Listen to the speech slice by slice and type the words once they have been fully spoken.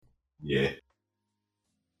Yeah.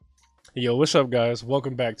 Yo, what's up, guys?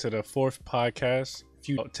 Welcome back to the fourth podcast.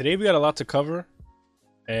 Today we got a lot to cover,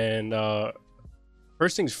 and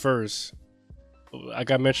first things first, like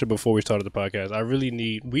I mentioned before we started the podcast,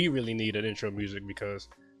 we really need an intro music because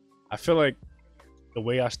I feel like the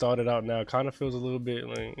way I started out now kind of feels a little bit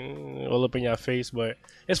like all up in your face, but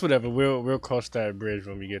it's whatever. We'll cross that bridge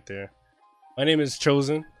when we get there. My name is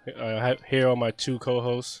Chosen. Here are my two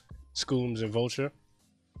co-hosts, Scooms and Vulture.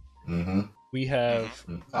 Mm-hmm. We have.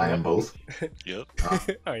 I am both. Yep.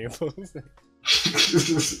 I am both.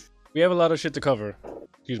 We have a lot of shit to cover.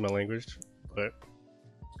 Excuse my language, but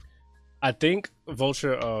I think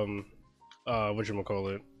Vulture.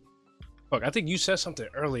 Whatchamacallit? Fuck, I think you said something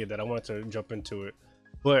earlier that I wanted to jump into it,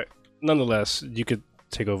 but nonetheless, you could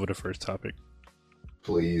take over the first topic.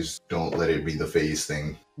 Please don't let it be the phase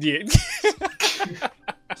thing. Yeah.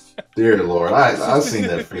 Dear Lord, I've seen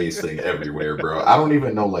that phase thing everywhere, bro. I don't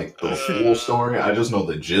even know like the full story. I just know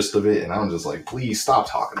the gist of it, and I'm just like, please stop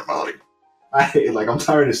talking about it. I'm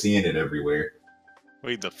tired of seeing it everywhere.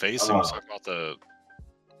 Wait, the face thing was talking about the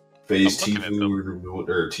phase I'm looking Tifu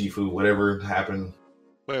or Tifu, whatever happened.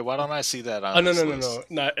 Wait, why don't I see that on Oh no, this no, no, list?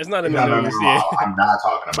 no, it's not in No, the no, news. no, Yeah. I'm not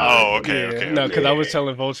talking about Oh, it. okay, Yeah. okay. No, okay. because I was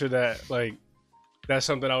telling Vulture that like that's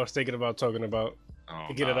something I was thinking about talking about Oh,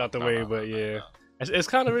 to get it no, out the no, way. no, But no, yeah, no. it's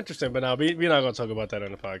kind of interesting. But now we're not gonna talk about that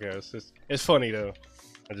on the podcast. It's funny though.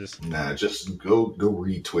 I just Nah, just go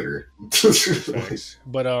read Twitter. Thanks.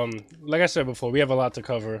 But like I said before, we have a lot to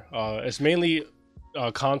cover. It's mainly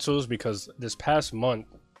consoles because this past month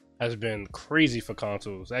has been crazy for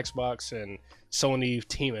consoles. Xbox and Sony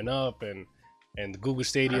teaming up, and Google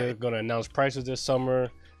Stadia going to announce prices this summer.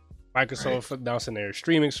 Microsoft announcing their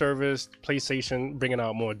streaming service. PlayStation bringing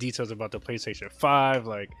out more details about the PlayStation 5.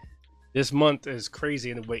 Like this month is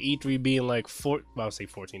crazy, and with E3 being like I'll say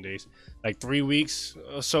 14 days, like 3 weeks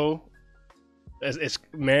or so. It's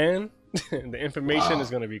man, the information is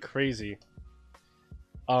gonna be crazy.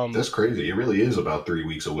 That's crazy. It really is about 3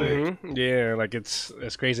 weeks away. Yeah, like it's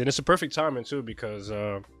crazy, and it's a perfect timing too because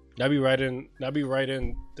that'll be right in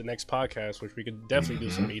the next podcast, which we could definitely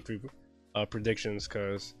do some E3 predictions.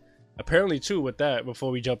 Because apparently too, with that, before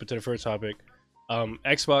we jump into the first topic,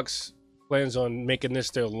 Xbox plans on making this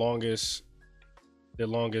their longest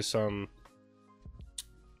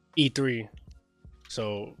E3.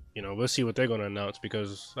 So, we'll see what they're going to announce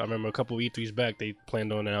because I remember a couple E3s back, they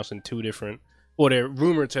planned on announcing they're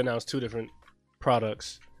rumored to announce two different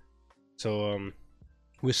products. So,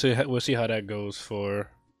 we'll see how that goes for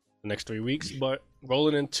the next 3 weeks. But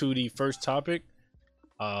rolling into the first topic.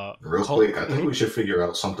 Real quick, I think we should figure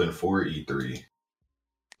out something for E3.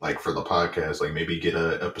 Like for the podcast, like maybe get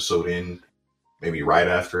an episode in, maybe right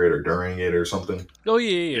after it or during it or something. Oh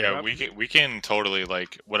yeah. Yeah, we can totally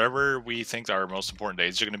like whatever we think our most important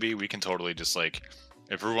days are going to be. We can totally just like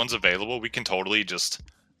if everyone's available, we can totally just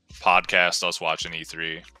podcast us watching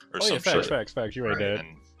E3 or some shit. Facts. You're right, Dad.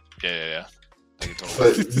 And, yeah. I can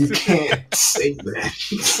totally. But you can't say that.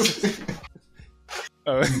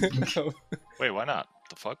 Wait, why not?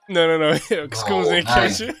 The fuck? No. Excuse me,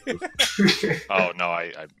 catch it. Oh no,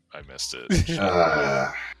 I missed it.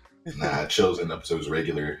 Nah, Chosen episodes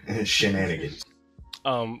regular shenanigans.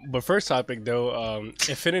 But first topic though,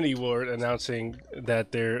 Infinity Ward announcing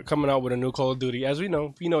that they're coming out with a new Call of Duty. As we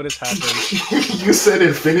know this happened. You said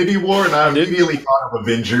Infinity War, and I immediately thought of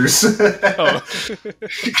Avengers.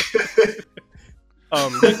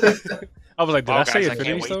 I was like, did I say guys,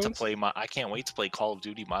 Infinity Stones? I can't wait to play Call of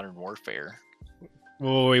Duty Modern Warfare.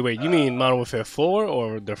 Wait. You mean Modern Warfare 4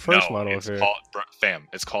 or the first Modern Warfare?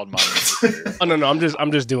 It's called Modern Warfare. Oh no, I'm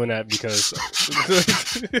just doing that because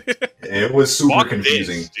it was super Fuck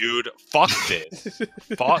confusing, this, dude. Fuck this.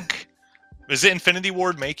 Fuck. Is it Infinity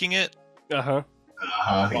Ward making it? Uh-huh.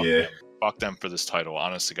 Yeah. Fuck them for this title,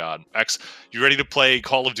 honest to God. You ready to play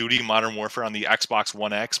Call of Duty Modern Warfare on the Xbox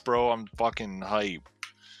One X, bro? I'm fucking hype.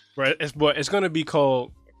 Right, it's gonna be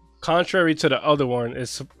called, contrary to the other one,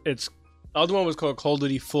 the other one was called Call of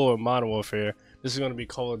Duty 4 Modern Warfare. This is gonna be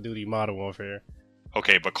Call of Duty Modern Warfare.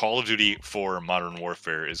 Okay, but Call of Duty 4 Modern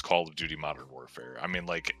Warfare is Call of Duty Modern Warfare. I mean,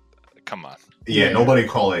 like, come on. Yeah, nobody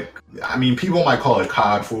call it. I mean, people might call it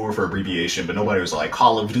COD 4 for abbreviation, but nobody was like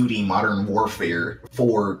Call of Duty Modern Warfare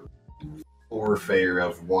 4 Warfare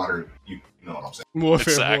of Water. You know what I'm saying?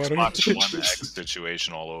 It's the Xbox One X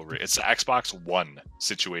situation all over. It's the Xbox One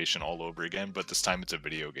situation all over again, but this time it's a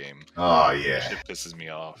video game. Oh yeah, it pisses me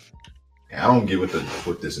off. Yeah, I don't get what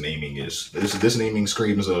this naming is. This naming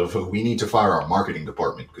screams of we need to fire our marketing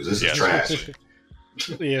department because this is trash.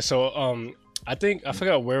 Yeah, so I think I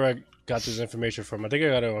forgot where I got this information from. I think I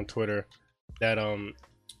got it on Twitter that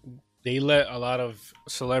they let a lot of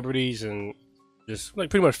celebrities and just like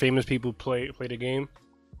pretty much famous people play the game.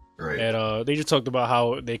 Right. And they just talked about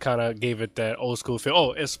how they kind of gave it that old school feel.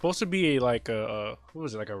 Oh, it's supposed to be like what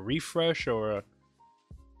was it, like a refresh or I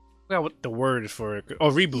forgot what the word is for it.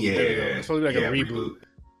 Oh, reboot. Yeah. There you go. It's supposed to be like a reboot.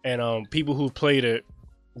 And people who played it,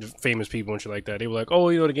 famous people and shit like that, they were like, oh,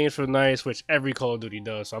 the game's for nice, which every Call of Duty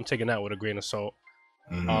does. So I'm taking that with a grain of salt.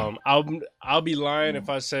 I'll be lying if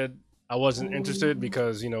I said I wasn't interested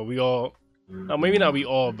because we all, maybe not we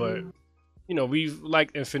all, but we've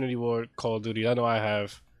liked Infinity Ward Call of Duty. I know I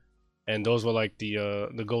have, and those were like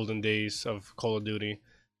the golden days of Call of Duty.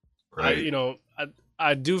 Right.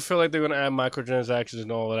 I do feel like they're gonna add microtransactions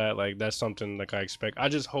and all of that. Like that's something like I expect. I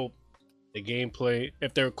just hope the gameplay,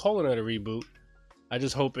 if they're calling it a reboot, I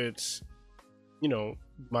just hope it's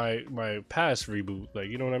my past reboot. Like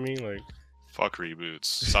you know what I mean? Like fuck reboots.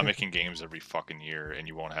 Stop making games every fucking year, and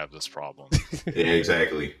you won't have this problem. Yeah,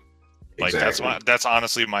 exactly. Like that's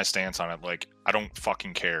honestly my stance on it. Like I don't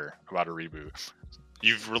fucking care about a reboot.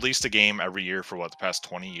 You've released a game every year for the past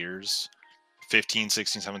 20 years, 15,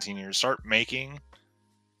 16, 17 years. Start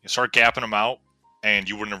gapping them out, and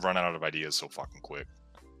you wouldn't have run out of ideas so fucking quick.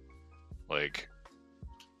 Like,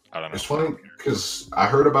 I don't know. It's funny because I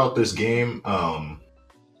heard about this game.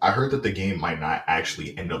 I heard that the game might not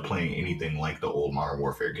actually end up playing anything like the old Modern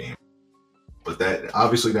Warfare game, but that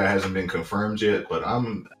hasn't been confirmed yet. But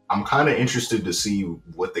I'm kind of interested to see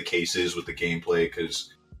what the case is with the gameplay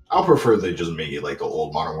because I'll prefer they just make it like the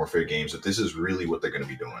old Modern Warfare games if this is really what they're going to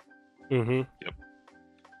be doing. Mm-hmm. Yep.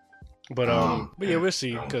 But yeah, we'll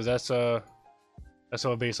see because that's all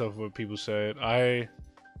based off what people said.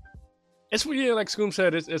 It's like Scoom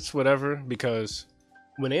said, it's whatever because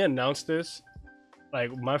when they announced this,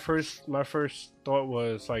 like my first thought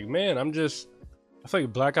was like, man, I feel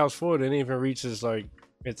like Black Ops 4 didn't even reach its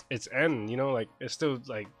end, like it's still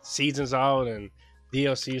like seasons out and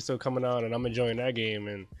DLC is still coming out and I'm enjoying that game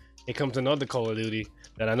and it comes another Call of Duty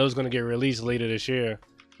that I know is gonna get released later this year.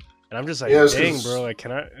 And I'm just like, dang, bro, like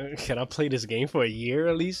can I play this game for a year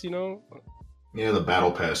at least, Yeah, the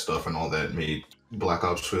battle pass stuff and all that made Black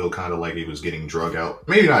Ops feel kind of like it was getting drug out.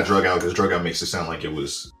 Maybe not drug out because drug out makes it sound like it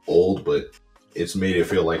was old, but it's made it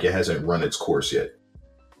feel like it hasn't run its course yet.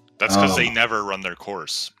 That's because they never run their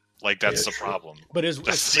course. Like that's the problem. But it's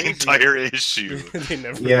the entire issue.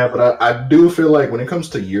 Yeah, but I do feel like when it comes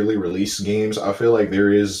to yearly release games, I feel like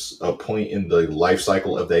there is a point in the life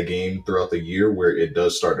cycle of that game throughout the year where it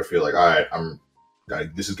does start to feel like, all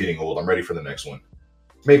right, this is getting old. I'm ready for the next one.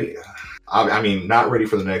 Maybe, I mean, not ready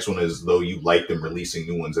for the next one as though you like them releasing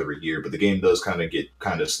new ones every year, but the game does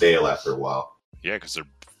get stale after a while. Yeah, because they're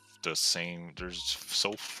the same. They're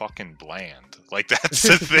so fucking bland. Like that's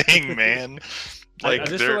the thing, man. Like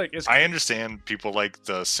I understand people like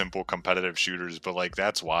the simple competitive shooters, but like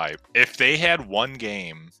that's why. If they had one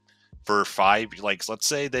game for let's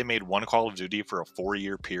say they made one Call of Duty for a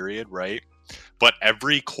 4-year period, right? But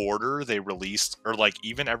every quarter they released, or like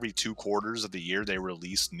even every 2 quarters of the year they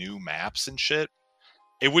released new maps and shit,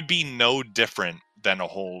 it would be no different than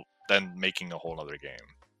making a whole other game.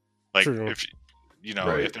 Like if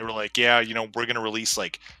if they were like, yeah, we're gonna release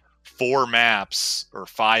like 4 maps or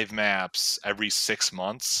 5 maps every 6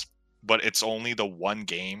 months, but it's only the one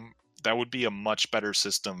game, that would be a much better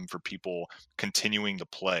system for people continuing to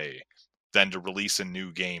play than to release a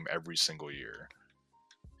new game every single year.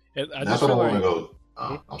 That's what I want to go.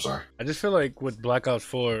 I'm sorry. I just feel like with Black Ops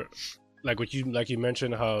 4, like you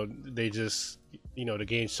mentioned, how they just the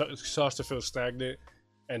game starts to feel stagnant,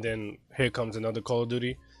 and then here comes another Call of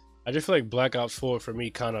Duty. I just feel like Black Ops 4 for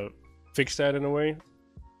me kind of fixed that in a way.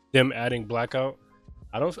 Them adding Blackout,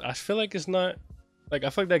 I feel like it's not like I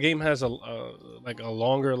feel like that game has a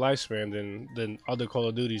longer lifespan than other Call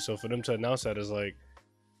of Duty. So for them to announce that is like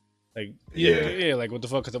like what the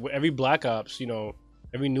fuck? Because every Black Ops,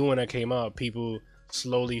 every new one that came out, people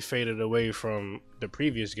slowly faded away from the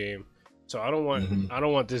previous game. So I don't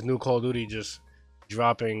want this new Call of Duty just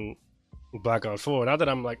dropping Black Ops 4. Not that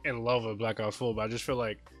I'm like in love with Black Ops 4, but I just feel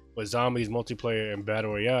like with zombies, multiplayer, and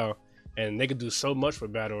battle royale, and they could do so much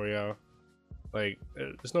with battle royale. Like,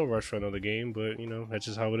 there's no rush for another game, but that's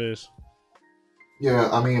just how it is. Yeah,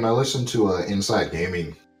 I mean, I listened to Inside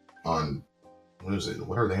Gaming on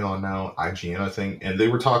what are they on now? IGN, I think, and they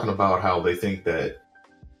were talking about how they think that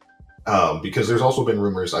because there's also been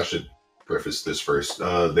rumors. I should preface this first.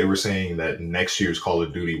 They were saying that next year's Call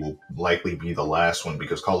of Duty will likely be the last one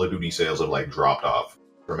because Call of Duty sales have dropped off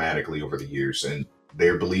dramatically over the years, and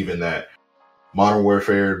they're believing that Modern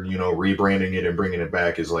Warfare, rebranding it and bringing it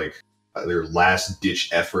back is like their last ditch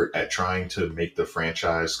effort at trying to make the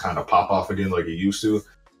franchise kind of pop off again like it used to.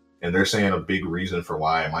 And they're saying a big reason for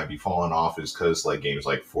why it might be falling off is because like games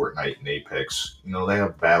like Fortnite and Apex, they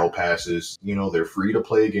have battle passes. They're free to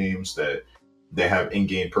play games that they have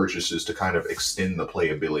in-game purchases to kind of extend the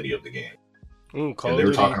playability of the game. Call and they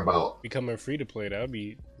were talking about becoming free to play. That'd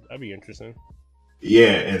be interesting.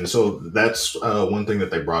 Yeah, and so that's one thing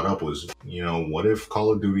that they brought up was, what if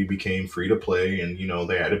Call of Duty became free to play and,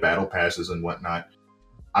 they added battle passes and whatnot.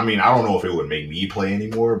 I mean, I don't know if it would make me play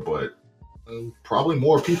anymore, but probably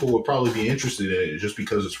more people would probably be interested in it just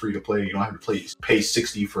because it's free to play. You don't have to pay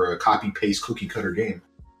 $60 for a copy-paste cookie-cutter game.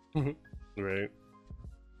 Right.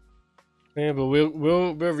 Yeah, but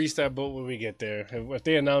we'll reach that boat when we get there. If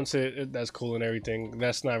they announce it, that's cool and everything.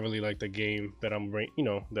 That's not really like the game that I'm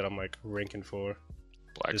like ranking for.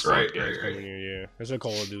 Right. Yeah, it's a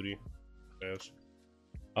Call of Duty. Yes.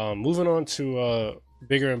 Moving on to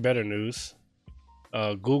bigger and better news.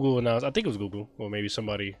 Google announced, I think it was Google, or maybe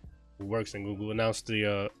somebody who works in Google, announced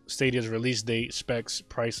the Stadia's release date, specs,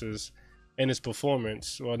 prices, and its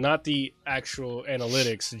performance. Well, not the actual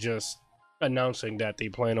analytics, just announcing that they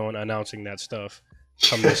plan on announcing that stuff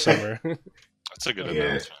come this summer. That's a good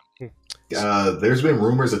announcement. There's been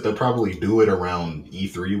rumors that they'll probably do it around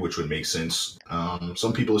E3, which would make sense.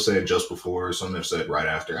 Some people have said just before, some have said right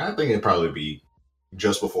after. I think it'd probably be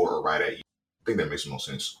just before or right at E3. I think that makes the most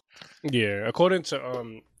sense. Yeah, according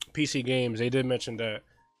to PC Games, they did mention that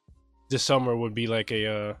this summer would be like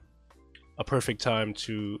a perfect time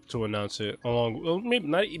to announce it.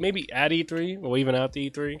 Maybe at E3 or even after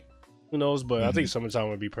E3. Who knows? But I think summertime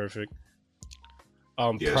would be perfect.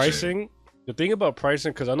 Pricing. The thing about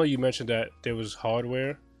pricing, because I know you mentioned that there was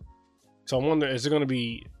hardware, so I wonder, is it going to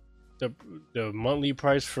be the monthly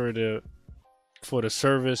price for the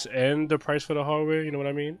service and the price for the hardware? You know what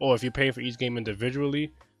I mean? Or if you're paying for each game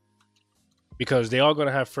individually, because they are going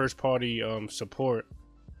to have first party support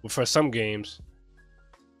for some games,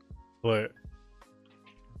 but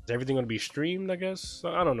is everything going to be streamed? I guess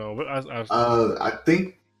I don't know. I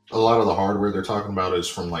think a lot of the hardware they're talking about is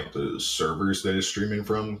from like the servers that it's streaming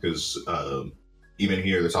from, because even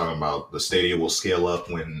here they're talking about the Stadia will scale up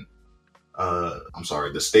when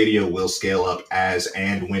the Stadia will scale up as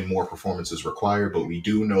and when more performance is required, but we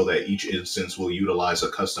do know that each instance will utilize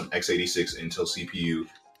a custom x86 Intel CPU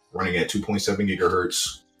running at 2.7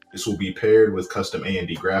 gigahertz. This will be paired with custom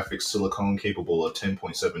AMD graphics, silicone capable of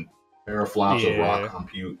 10.7 teraflops of raw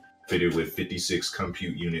compute, fitted with 56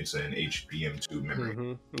 compute units and HBM2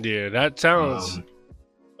 memory. Yeah, that sounds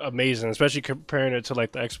amazing, especially comparing it to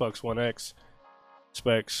like the Xbox One X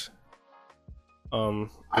specs.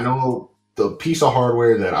 I know the piece of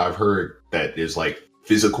hardware that I've heard that is like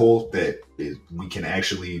physical we can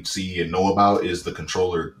actually see and know about is the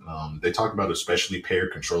controller. They talk about a specially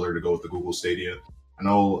paired controller to go with the Google Stadia. I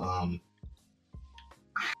know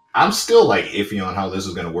I'm still like iffy on how this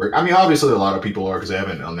is going to work. I mean, obviously a lot of people are because they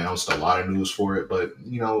haven't announced a lot of news for it, but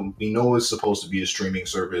we know it's supposed to be a streaming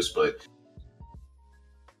service, but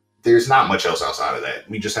there's not much else outside of that.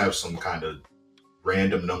 We just have some kind of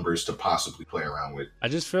numbers to possibly play around with. I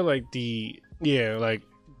just feel like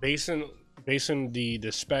basing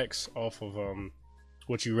the specs off of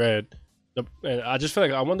what you read, and I just feel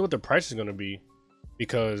like I wonder what the price is going to be,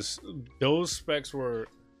 because those specs were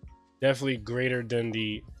definitely greater than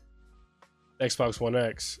the Xbox One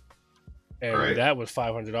X, and that was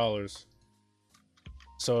 $500.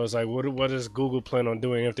 So it's like, what does Google plan on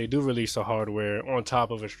doing if they do release the hardware on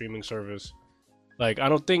top of a streaming service? Like, I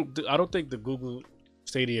don't think the Google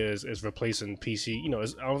Stadia is replacing PC.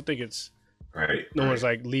 I don't think it's no one's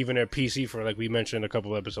like leaving their PC for, like we mentioned a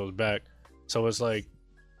couple episodes back. So it's like,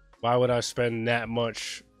 why would I spend that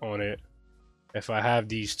much on it if I have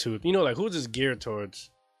these two? Like, who's this geared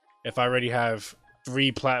towards? If I already have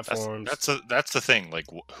 3 platforms, that's the thing. Like,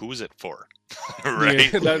 who is it for?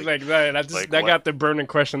 Right? Yeah, that's like that. That got the burning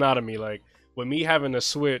question out of me. Like, with me having a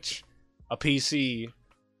Switch, a PC,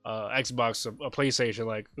 Xbox, a PlayStation,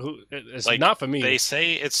 like, it's like, not for me. They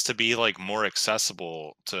say it's to be like more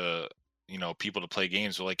accessible to people to play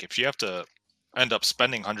games. But like, if you have to end up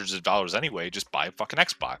spending hundreds of dollars anyway, just buy a fucking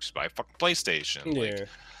Xbox, buy a fucking PlayStation. Yeah. Like,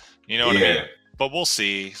 you know what I mean? But we'll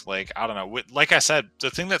see. Like, I don't know. Like I said, the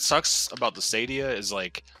thing that sucks about the Stadia is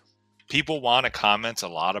like people want to comment a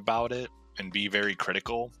lot about it and be very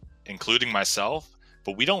critical, including myself,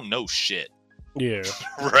 but we don't know shit. Yeah.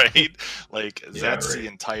 Right? Like, that's the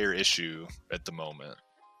entire issue at the moment.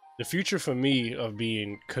 The future for me of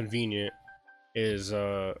being convenient is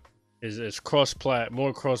more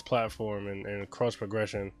cross-platform and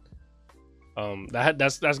cross-progression.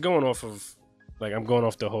 That's going off of, like, I'm going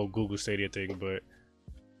off the whole Google Stadia thing, but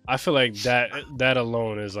I feel like that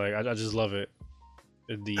alone is like, I just love it.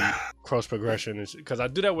 the cross progression is, because I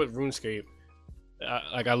do that with RuneScape.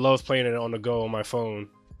 I love playing it on the go on my phone,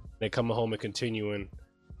 then coming home and continuing.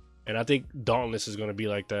 And I think Dauntless is going to be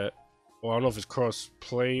like that. Well, I don't know if it's cross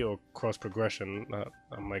play or cross progression.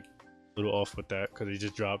 I'm like a little off with that because it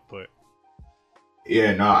just dropped, but.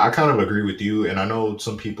 Yeah, no, I kind of agree with you, and I know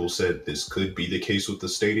some people said this could be the case with the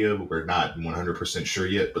Stadia, but we're not 100% sure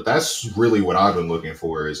yet. But that's really what I've been looking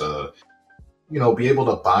for is, be able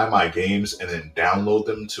to buy my games and then download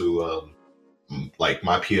them to, like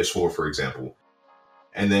my PS4, for example,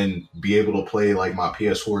 and then be able to play like my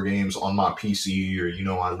PS4 games on my PC,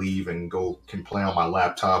 or I leave and can play on my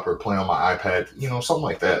laptop or play on my iPad, something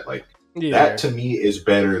like that. Like that to me is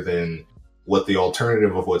better than what the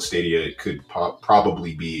alternative of what Stadia could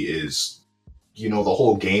probably be is, the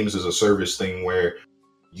whole games as a service thing where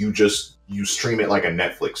you stream it like a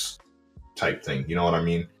Netflix type thing. You know what I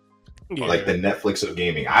mean? Yeah. Like the Netflix of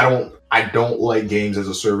gaming. I don't like games as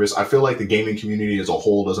a service. I feel like the gaming community as a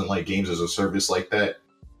whole doesn't like games as a service like that.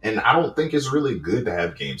 And I don't think it's really good to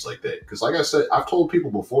have games like that. Because like I said, I've told people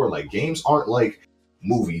before, like games aren't like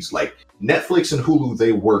movies. Like Netflix and Hulu,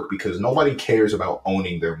 they work because nobody cares about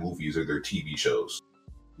owning their movies or their TV shows.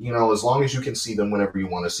 As long as you can see them whenever you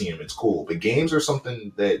want to see them, it's cool. But games are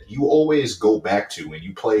something that you always go back to and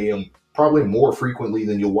you play them probably more frequently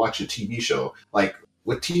than you'll watch a TV show. Like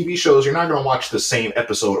with TV shows, you're not going to watch the same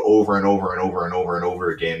episode over and over and over and over and over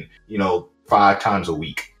again, 5 times a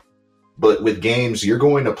week. But with games, you're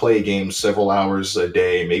going to play games several hours a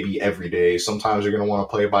day, maybe every day. Sometimes you're going to want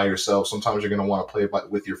to play by yourself. Sometimes you're going to want to play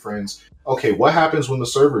with your friends. Okay, what happens when the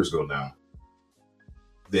servers go down?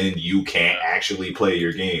 Then you can't actually play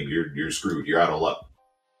your game. You're screwed. You're out of luck.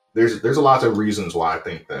 There's a lot of reasons why I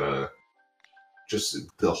think that just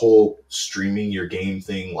the whole streaming your game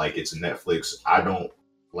thing like it's Netflix, I don't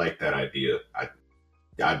like that idea.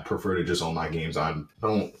 I'd prefer to just own my games. I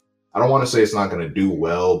don't want to say it's not going to do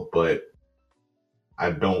well, but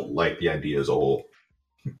I don't like the idea as a whole.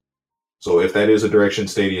 So if that is a direction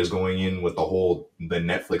Stadia is going in with the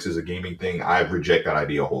Netflix is a gaming thing, I reject that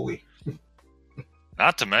idea wholly.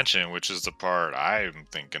 Not to mention, which is the part I'm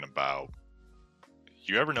thinking about,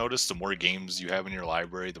 you ever notice the more games you have in your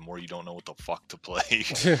library, the more you don't know what the fuck to play?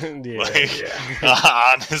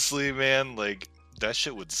 Honestly, man, like that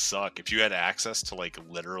shit would suck. If you had access to like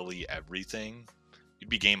literally everything, you'd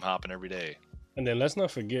be game hopping every day. And then let's not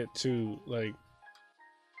forget too, like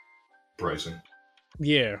pricing.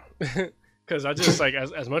 Yeah, because I just like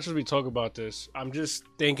as much as we talk about this, I'm just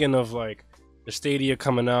thinking of like the Stadia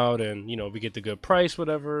coming out, and we get the good price,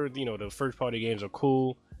 whatever. The first party games are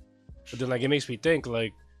cool, but then like it makes me think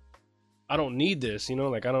like I don't need this. I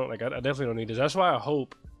definitely don't need this. That's why I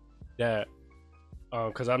hope that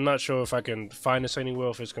because I'm not sure if I can find this anywhere,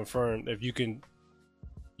 if it's confirmed, if you can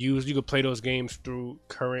play those games through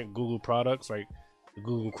current Google products like the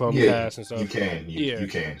Google Chromecast and stuff. You can. You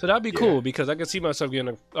can. So that'd be cool because I can see myself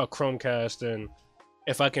getting a Chromecast, and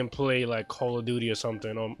if I can play like Call of Duty or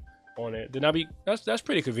something on it, then that's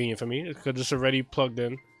pretty convenient for me because it's already plugged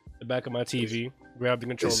in the back of my TV. Grab the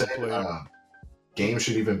controller, play. Games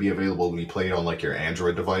should even be available to be played on like your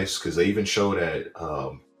Android device because they even showed at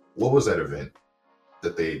what was that event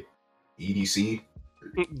that they EDC.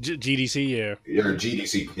 GDC, yeah. Or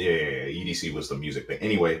GDC, yeah. EDC was the music thing.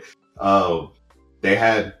 Anyway, they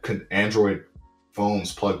had Android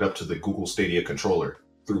phones plugged up to the Google Stadia controller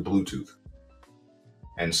through Bluetooth,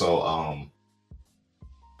 and so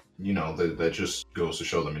that just goes to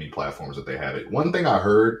show the many platforms that they have it. One thing I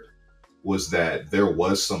heard was that there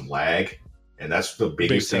was some lag, and that's the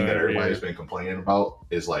biggest thing that everybody's been complaining about.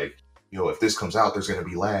 Is like, if this comes out, there's going to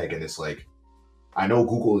be lag, and it's like. I know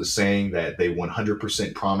Google is saying that they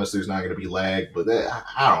 100% promise there's not going to be lag, but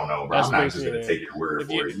I don't know, bro. I'm not just going to take your word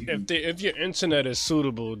for it. If your internet is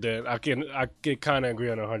suitable, then I can kind of agree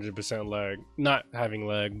on 100% lag, not having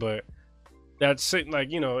lag, but that's it. Like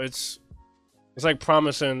it's like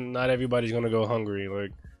promising not everybody's going to go hungry.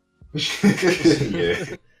 Like,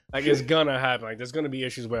 yeah, like it's gonna happen. Like there's going to be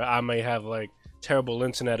issues where I may have like terrible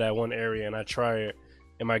internet at one area, and I try it,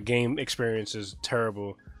 and my game experience is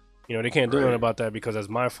terrible. They can't do anything about that because that's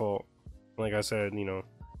my fault. Like I said,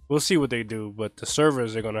 we'll see what they do, but the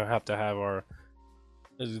servers they're gonna have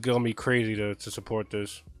it's gonna be crazy to support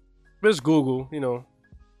this. But it's Google,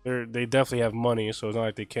 they definitely have money, so it's not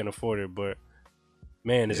like they can't afford it. But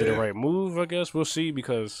man, is it the right move? I guess we'll see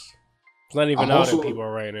because it's not even out and people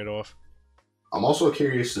are writing it off. I'm also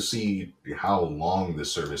curious to see how long this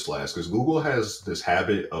service lasts because Google has this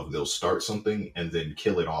habit of they'll start something and then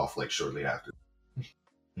kill it off like shortly after.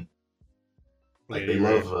 Like they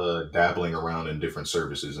love dabbling around in different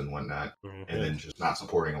services and whatnot, and then just not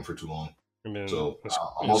supporting them for too long. And then, So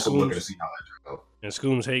I'm also looking to see how that turns out. And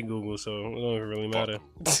Scooms hate Google, so it don't even really matter.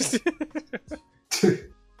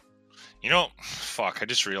 You know, fuck, I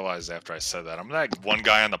just realized after I said that, I'm that one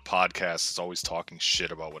guy on the podcast that's always talking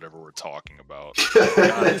shit about whatever we're talking about.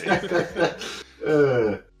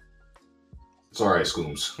 It's alright,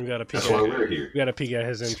 Scooms. That's why we're here. We gotta peek at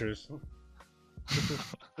his interest.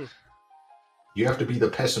 You have to be the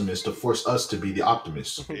pessimist to force us to be the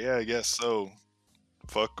optimist. Yeah, I guess so.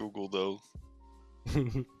 Fuck Google, though.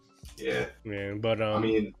 Yeah. Man, but I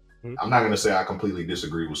mean, I'm not gonna say I completely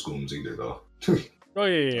disagree with Scooms either, though. Oh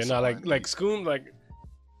yeah. No, like Scooms, like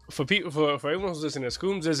for people, for everyone who's listening,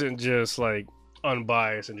 Scooms isn't just like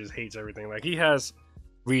unbiased and just hates everything. Like he has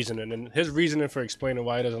reasoning, and his reasoning for explaining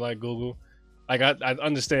why he doesn't like Google. Like I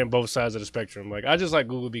understand both sides of the spectrum. Like I just like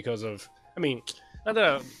Google because of, I mean, not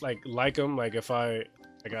that I like them. Like if I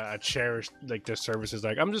cherish like their services.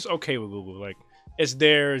 Like I'm just okay with Google. Like it's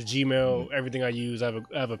there, it's Gmail, everything I use. I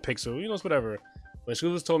have a Pixel, you know, it's whatever. When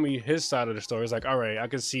Scoops told me his side of the story, it's like, all right, I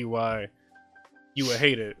can see why you would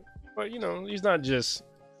hate it. But you know, he's not just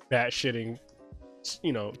bat-shitting,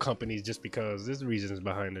 you know, companies just because there's reasons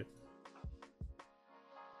behind it.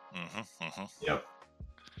 Yep.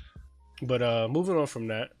 But moving on from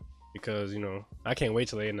that, because you know, I can't wait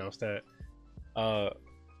till they announce that.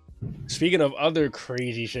 Speaking of other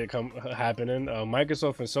crazy shit happening,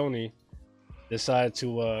 Microsoft and Sony decide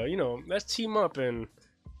to you know, let's team up and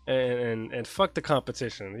fuck the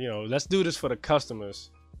competition. You know, let's do this for the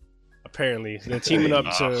customers. Apparently, they're teaming up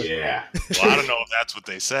to. Yeah. Well, I don't know if that's what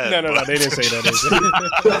they said. No, they didn't say that.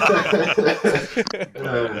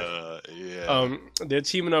 Yeah. They're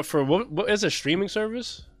teaming up for what is a streaming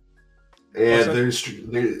service? Yeah,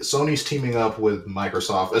 Sony's teaming up with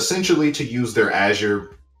Microsoft essentially to use their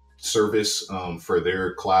Azure service for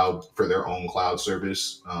their own cloud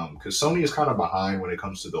service. Because Sony is kind of behind when it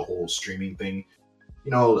comes to the whole streaming thing.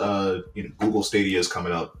 You know, Google Stadia is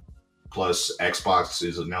coming up. Plus, Xbox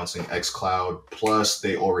is announcing xCloud. Plus,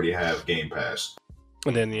 they already have Game Pass.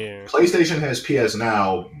 And then PlayStation has PS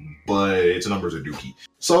Now, but its numbers are dookie.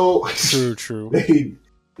 So true.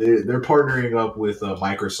 They're partnering up with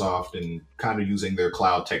Microsoft and kind of using their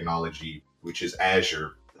cloud technology, which is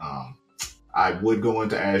Azure. I would go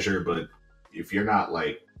into Azure, but if you're not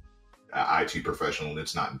like an IT professional,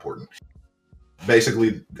 it's not important.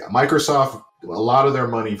 Basically, Microsoft, a lot of their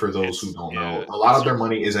money, for those who don't know, a lot of their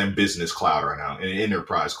money is in business cloud right now, in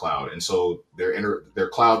enterprise cloud. And so their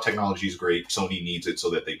cloud technology is great. Sony needs it so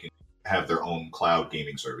that they can have their own cloud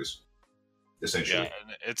gaming service, essentially. Yeah,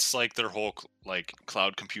 and it's like their whole like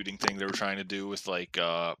cloud computing thing they were trying to do with like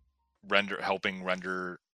helping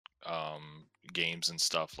render games and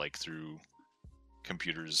stuff like through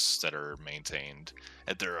computers that are maintained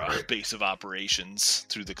at their base of operations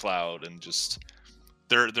through the cloud, and just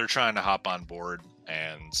they're trying to hop on board,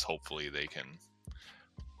 and hopefully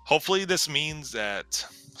this means that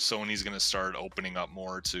Sony's going to start opening up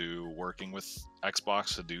more to working with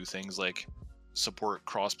Xbox to do things like support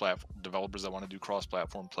cross-platform developers that want to do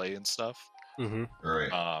cross-platform play and stuff.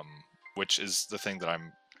 Right. Which is the thing that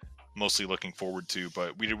I'm mostly looking forward to,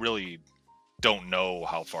 but we really don't know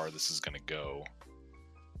how far this is going to go.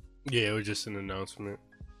 Yeah, it was just an announcement.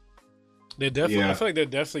 They're definitely. I feel like they're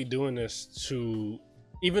definitely doing this to,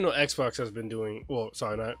 even though Xbox has been doing, not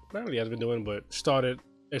really has been doing, but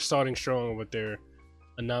they're starting strong with their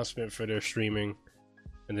announcement for their streaming,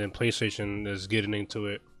 and then PlayStation is getting into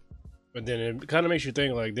it. But then it kind of makes you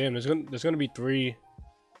think like, damn, there's gonna be 3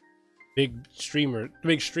 big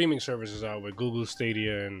streaming services out with Google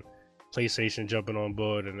Stadia and PlayStation jumping on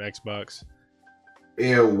board and Xbox.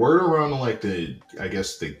 Yeah, word around like the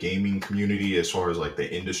gaming community, as far as like the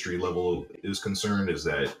industry level is concerned, is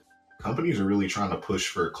that companies are really trying to push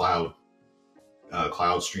for cloud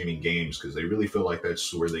streaming games because they really feel like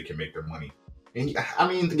that's where they can make their money. And I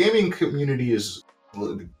mean, the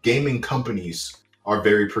gaming companies are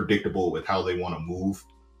very predictable with how they want to move.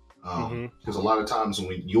 Because a lot of times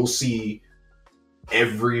when you'll see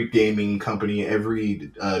every gaming company,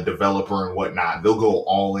 every developer and whatnot, they'll go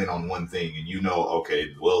all in on one thing, and you know,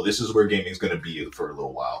 okay, well, this is where gaming is going to be for a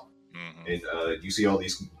little while. And you see all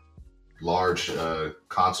these large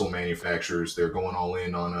console manufacturers, they're going all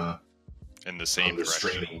in on in the same the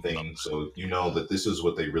streaming thing. So you know that this is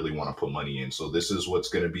what they really want to put money in. So this is what's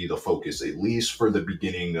going to be the focus, at least for the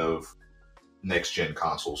beginning of next gen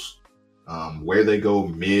consoles. Where they go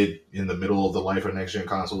in the middle of the life of next gen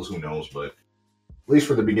consoles, who knows? But at least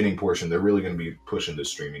for the beginning portion, they're really going to be pushing this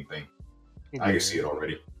streaming thing. I can see it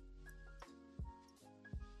already.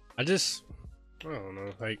 I don't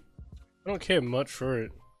know. Like, I don't care much for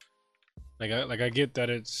it. I get that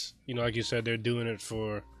it's, you know, like you said, they're doing it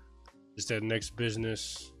for It's their next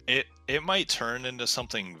business. It might turn into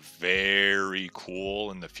something very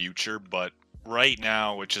cool in the future, but right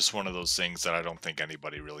now it's just one of those things that I don't think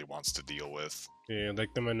anybody really wants to deal with. Yeah,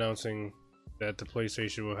 like them announcing that the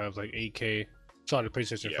PlayStation will have like 8K. Sorry, the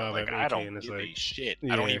PlayStation 5 like, have 8K, I don't and it's give like a shit.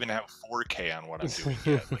 Yeah. I don't even have 4K on what I'm doing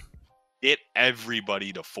yet. Like, get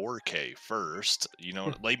everybody to 4K first. You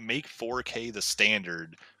know, like make 4K the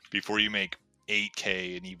standard before you make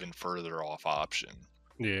 8K an even further off option.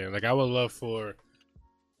 Yeah, like I would love for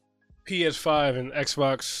PS5 and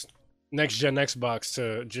Xbox, next gen Xbox,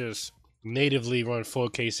 to just natively run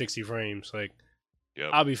 4K 60 frames. Like,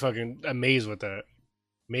 I'll be fucking amazed with that.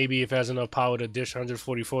 Maybe if it has enough power to dish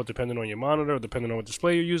 144, depending on your monitor, or depending on what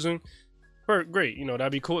display you're using. Great, you know,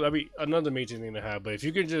 that'd be cool. That'd be another major thing to have. But if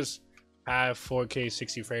you could just have 4K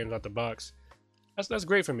 60 frames out the box, that's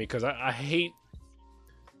great for me, because I hate,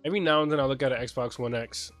 every now and then I look at an Xbox One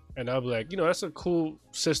X and I'll be like, you know, that's a cool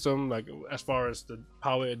system, like as far as the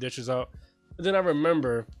power it dishes out. But then I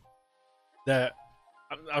remember that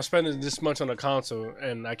I'm spending this much on a console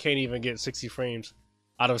and I can't even get 60 frames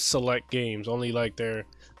out of select games. Only like I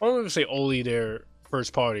don't even say only their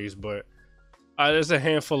first parties, but there's a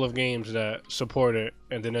handful of games that support it,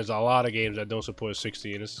 and then there's a lot of games that don't support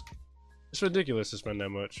 60, and it's ridiculous to spend that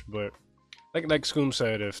much. But like Scoom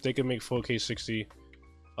said, if they can make 4K 60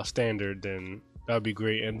 a standard, then that'd be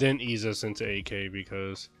great, and then ease us into 8K,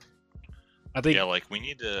 because I think like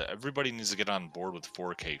everybody needs to get on board with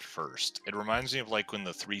 4K first. It reminds me of like when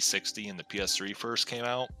the 360 and the PS3 first came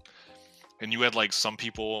out, and you had like some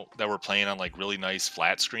people that were playing on like really nice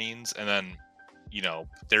flat screens, and then, you know,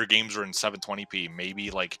 their games were in 720p. Maybe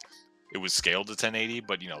like it was scaled to 1080,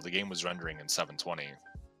 but you know, the game was rendering in 720.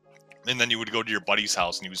 And then you would go to your buddy's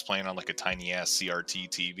house and he was playing on like a tiny ass CRT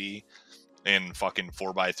TV in fucking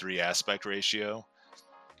 4:3 aspect ratio.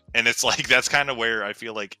 And it's like, that's kind of where I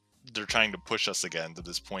feel like they're trying to push us again to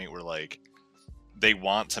this point where like they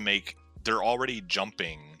want to they're already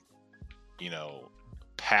jumping, you know,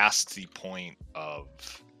 past the point of,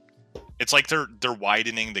 it's like they're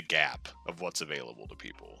widening the gap of what's available to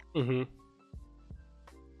people. Mm-hmm.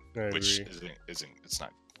 Which isn't it's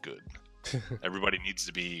not good. Everybody needs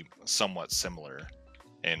to be somewhat similar.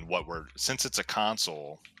 And since it's a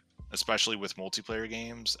console, especially with multiplayer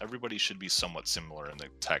games, everybody should be somewhat similar in the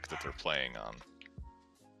tech that they're playing on.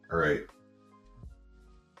 All right.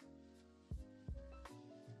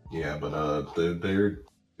 Yeah, but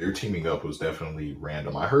their teaming up was definitely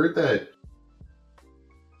random. I heard that.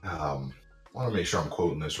 I want to make sure I'm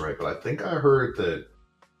quoting this right, but I think I heard that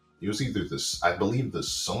it was either I believe the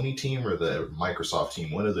Sony team or the Microsoft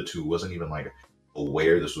team, one of the two, wasn't even like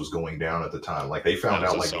aware this was going down at the time. Like they found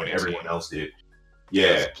out like when everyone else did.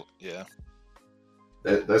 Yeah. Yeah.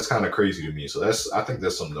 That's kind of crazy to me. So I think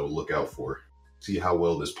that's something to look out for. See how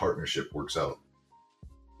well this partnership works out.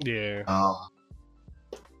 Yeah.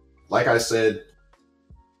 Like I said,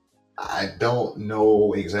 I don't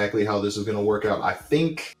know exactly how this is going to work out. I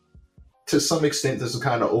think to some extent this is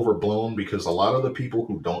kind of overblown, because a lot of the people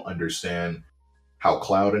who don't understand how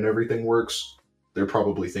cloud and everything works, they're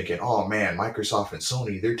probably thinking, oh man, Microsoft and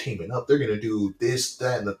Sony, they're teaming up. They're going to do this,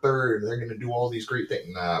 that, and the third. They're going to do all these great things.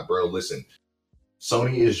 Nah, bro, listen.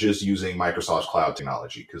 Sony is just using Microsoft's cloud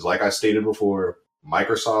technology, because like I stated before,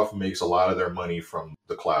 Microsoft makes a lot of their money from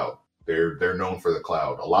the cloud. They're known for the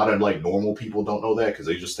cloud. A lot of like normal people don't know that, because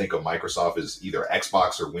they just think of Microsoft as either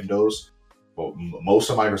Xbox or Windows. But most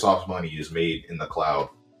of Microsoft's money is made in the cloud,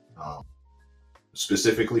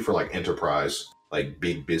 specifically for like enterprise, like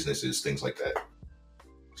big businesses, things like that.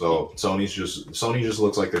 So Sony just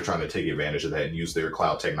looks like they're trying to take advantage of that and use their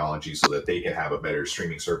cloud technology so that they can have a better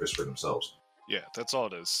streaming service for themselves. Yeah, that's all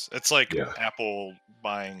it is. It's like Apple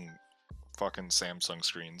buying fucking Samsung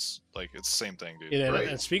screens. Like, it's the same thing, dude. Yeah, right.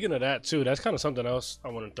 And speaking of that too, that's kind of something else I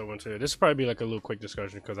want to throw into it. This will probably be like a little quick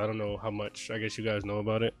discussion, because I don't know how much I guess you guys know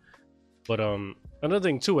about it. But another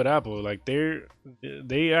thing too with Apple, like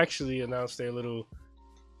they actually announced their little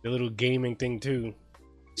gaming thing too.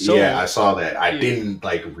 So, yeah, I saw that. I didn't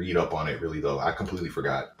like read up on it really though. I completely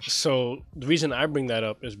forgot. So the reason I bring that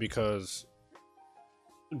up is because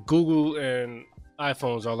Google and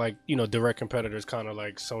iPhones are like, you know, direct competitors, kind of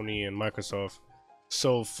like Sony and Microsoft.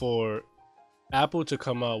 So for Apple to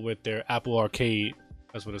come out with their Apple Arcade,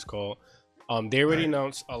 that's what it's called, they already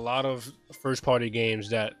announced a lot of first-party games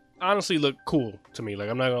that honestly look cool to me. Like,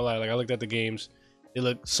 I'm not gonna lie, like I looked at the games, they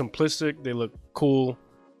look simplistic, they look cool,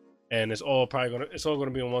 and it's all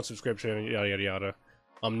gonna be on one subscription, yada yada yada.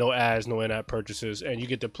 No ads, no in-app purchases, and you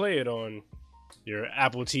get to play it on your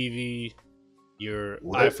Apple TV, your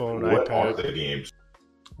iPhone, what iPad. What are the games?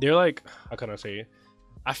 They're like, how can I say it?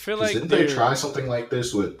 I feel like didn't they try something like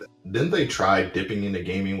this with? Didn't they try dipping into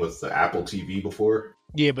gaming with the Apple TV before?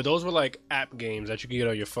 Yeah, but those were like app games that you could get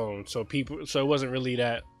on your phone. So it wasn't really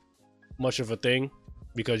that much of a thing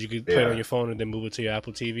because you could play it on your phone and then move it to your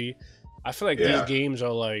Apple TV. I feel like these games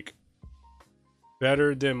are like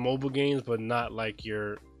better than mobile games, but not like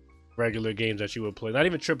your regular games that you would play. Not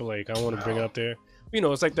even AAA. I don't want to bring it up there. You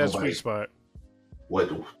know, it's like that sweet spot. What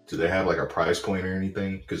do they have, like a price point or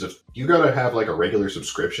anything? Because if you gotta have like a regular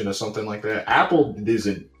subscription or something like that, Apple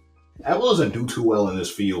doesn't do too well in this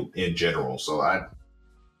field in general. So I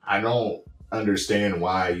don't understand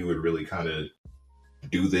why you would really kind of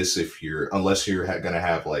do this unless you're gonna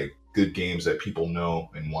have like good games that people know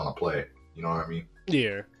and want to play. You know what I mean?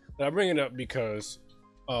 Yeah, I bring it up because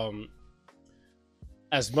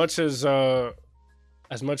as much as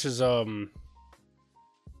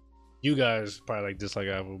you guys probably like dislike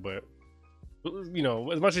Apple, but you know,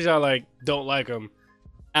 as much as y'all like don't like them,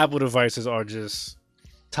 Apple devices are just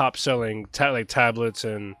top selling like tablets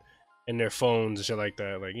and their phones and shit like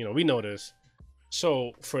that. Like, you know, we know this.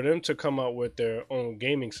 So for them to come out with their own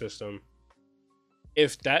gaming system,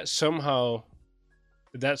 if that somehow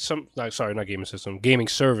gaming service,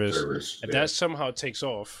 if that somehow takes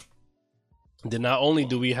off, then not only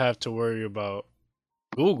do we have to worry about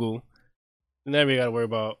Google, and then we got to worry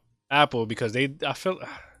about Apple because I feel.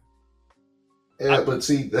 But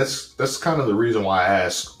see, that's kind of the reason why I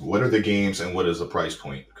ask, what are the games and what is the price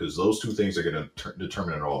point? Because those two things are going to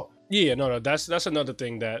determine it all. Yeah, no, that's another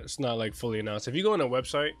thing that's not like fully announced. If you go on a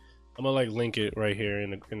website, I'm gonna like link it right here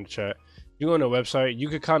in the chat. If you go on a website, you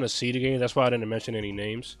could kind of see the game. That's why I didn't mention any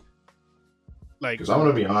names. Like, because I'm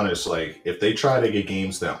gonna be honest, like if they try to get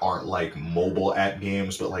games that aren't like mobile app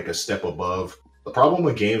games, but like a step above, the problem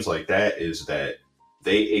with games like that is that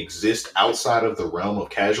they exist outside of the realm of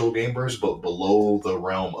casual gamers, but below the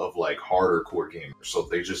realm of like harder core gamers. So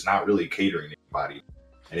they're just not really catering to anybody.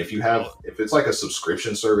 And if it's like a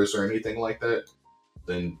subscription service or anything like that,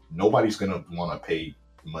 then nobody's gonna want to pay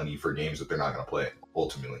money for games that they're not gonna play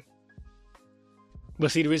ultimately.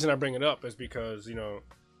 But see, the reason I bring it up is because, you know,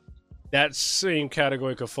 that same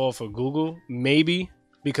category could fall for Google, maybe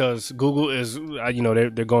because Google is, you know,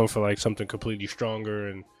 they're going for like something completely stronger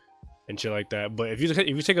and shit like that. But if you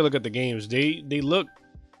take a look at the games, they look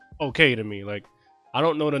okay to me. Like, I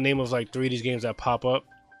don't know the name of like 3 of these games that pop up,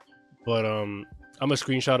 but I'm gonna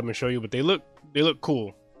screenshot them and show you. But they look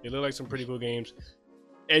cool. They look like some pretty cool games.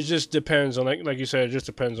 It just depends on like you said. It just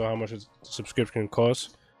depends on how much a subscription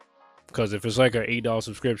costs. Because if it's like an $8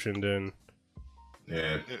 subscription, then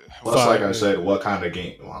yeah. Well, that's like I said. What kind of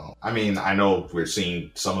game? Well, I mean, I know we're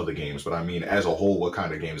seeing some of the games, but I mean, as a whole, what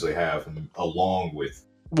kind of games they have, along with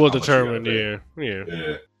will determine. Yeah.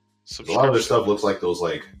 A lot of this stuff looks like those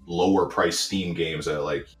like lower price Steam games that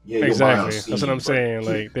like exactly. Steam, that's what I'm saying.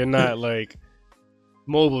 Like they're not like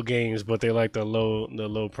mobile games, but they like the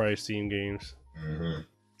low price Steam games. Mm-hmm.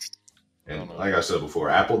 And like I said before,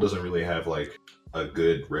 Apple doesn't really have like a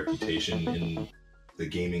good reputation in the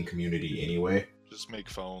gaming community anyway. Just make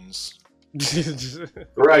phones.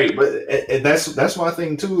 Right, but that's my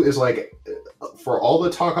thing too, is like, for all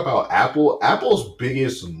the talk about Apple's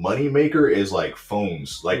biggest money maker is like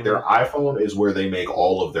phones. Like their iPhone is where they make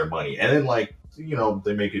all of their money, and then like, you know,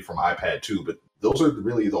 they make it from iPad too, but those are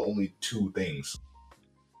really the only 2 things.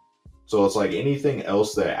 So it's like anything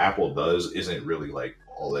else that Apple does isn't really like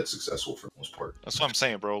all that successful for the most part. That's what I'm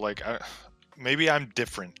saying, bro. Like, maybe I'm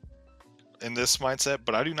different in this mindset,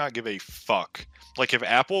 but I do not give a fuck. Like, if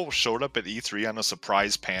Apple showed up at E3 on a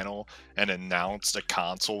surprise panel and announced a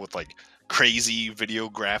console with like crazy video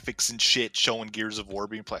graphics and shit showing Gears of War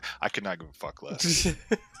being played, I could not give a fuck less.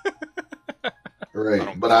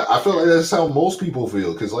 Right, but I feel like that's how most people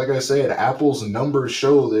feel, because like I said, Apple's numbers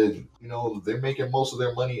show that, you know, they're making most of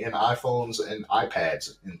their money in iPhones and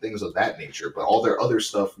iPads and things of that nature, but all their other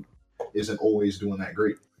stuff isn't always doing that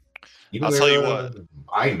great. Even I'll tell you what,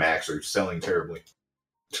 iMacs are selling terribly.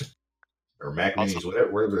 Or Mac Minis,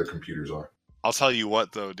 whatever their computers are. I'll tell you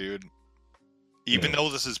what, though, dude. Even though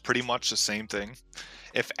this is pretty much the same thing,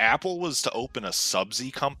 if Apple was to open a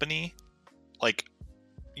Subsea company, like,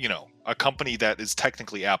 you know, a company that is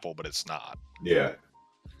technically Apple, but it's not. Yeah,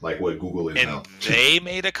 like what Google is and now. They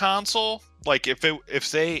made a console. Like, if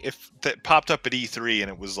that popped up at E3 and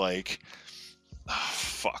it was like,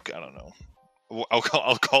 fuck, I don't know.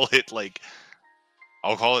 I'll call it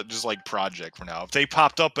just like Project for now. If they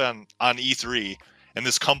popped up on E3 and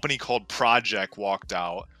this company called Project walked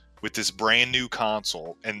out with this brand new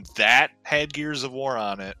console and that had Gears of War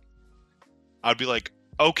on it, I'd be like,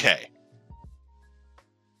 okay,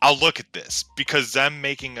 I'll look at this because them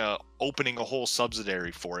opening a whole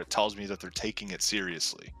subsidiary for it tells me that they're taking it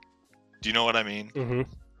seriously. Do you know what I mean? Mm-hmm.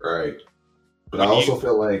 Right. But I also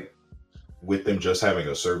feel like with them just having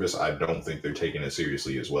a service, I don't think they're taking it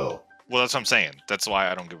seriously as well. Well, that's what I'm saying. That's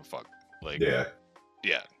why I don't give a fuck. Like, yeah.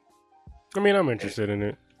 I mean, I'm interested in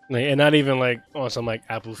it, like, and not even like on some like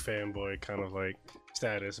Apple fanboy kind of like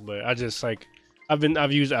status, but I just like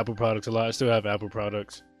I've used Apple products a lot. I still have Apple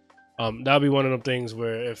products. That'll be one of them things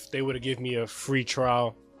where if they were to give me a free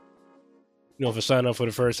trial, you know, if I sign up for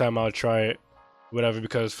the first time, I'll try it, whatever.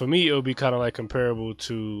 Because for me, it would be kind of like comparable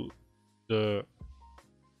to the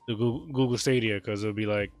Google Stadia, because it'll be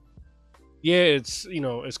like, yeah, it's, you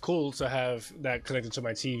know, it's cool to have that connected to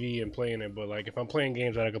my TV and playing it, but like if I'm playing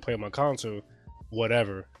games that I can play on my console,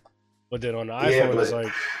 whatever. But then on the iPhone, it's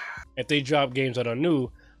like if they drop games that are new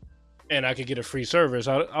and I could get a free service,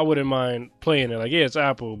 I wouldn't mind playing it. Like, yeah, it's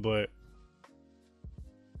Apple, but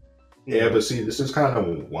yeah, but see, this is kind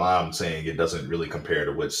of why I'm saying it doesn't really compare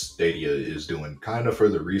to what Stadia is doing. Kind of for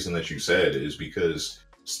the reason that you said, is because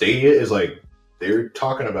Stadia is like, they're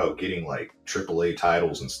talking about getting like AAA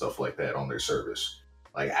titles and stuff like that on their service.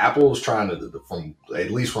 Like Apple's trying to, from at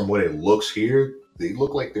least from what it looks here, they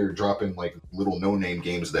look like they're dropping like little no-name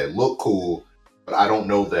games that look cool, but I don't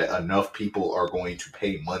know that enough people are going to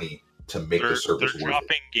pay money to make the service worth it. They're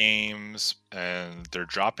dropping games, and they're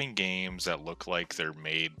dropping games that look like they're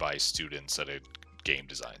made by students at a game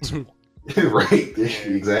design school. Right,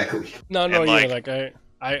 exactly. No, and yeah, like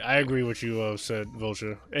I agree with you said,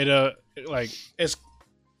 Vulture. It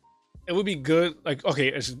would be good. Like, okay,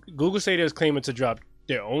 is Google Stadia is claiming to drop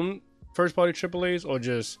their own first party AAAs, or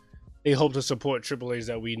just they hope to support AAAs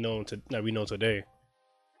that we know today?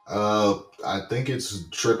 I think it's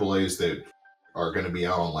AAAs that are going to be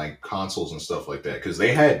out on like consoles and stuff like that, because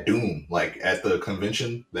they had Doom like at the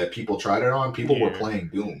convention that people tried it on. People were playing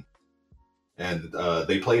Doom, and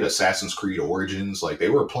they played Assassin's Creed Origins. Like, they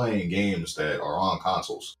were playing games that are on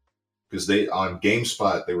consoles, because they on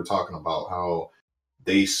GameSpot they were talking about how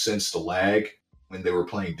they sensed a lag when they were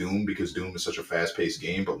playing Doom, because Doom is such a fast-paced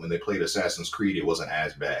game, but when they played Assassin's Creed, it wasn't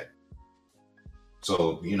as bad.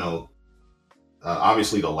 So, you know,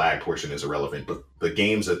 obviously the lag portion is irrelevant, but the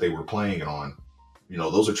games that they were playing it on, you know,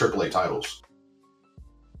 those are AAA titles.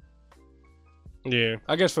 Yeah,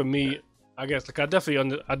 I guess for me, I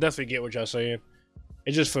definitely get what y'all saying.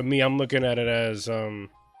 It's just, for me, I'm looking at it as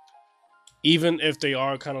even if they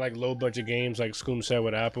are kind of like low budget games, like Scoom said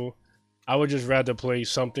with Apple, I would just rather play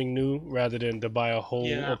something new rather than to buy a whole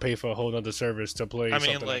or pay for a whole other service to play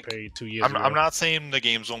something I paid 2 years ago. I'm not saying the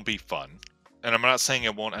games won't be fun, and I'm not saying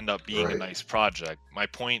it won't end up being a nice project. My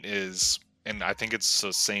point is, and I think it's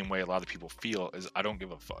the same way a lot of people feel, is I don't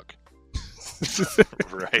give a fuck.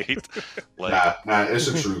 Right? Like, nah,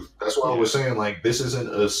 it's the truth. That's why I was saying, like, this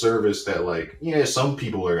isn't a service that, like, yeah, some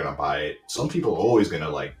people are gonna buy it. Some people are always gonna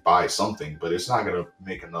like buy something, but it's not gonna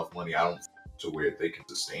make enough money, I don't think, to where they can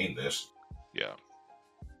sustain this. Yeah.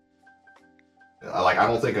 Like, I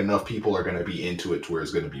don't think enough people are gonna be into it to where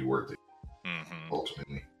it's gonna be worth it.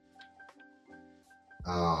 Ultimately.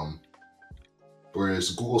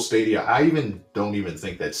 Whereas Google Stadia, I don't even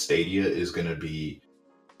think that Stadia is gonna be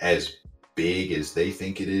as big as they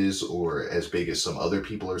think it is, or as big as some other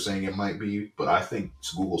people are saying it might be, but I think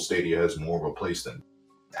Google Stadia has more of a place than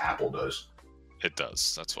Apple does. It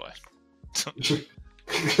does. That's why.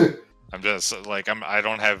 I'm just like, I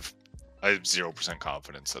have 0%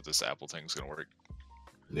 confidence that this Apple thing's gonna work.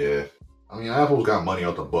 Yeah, I mean, Apple's got money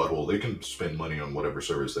out the butthole. They can spend money on whatever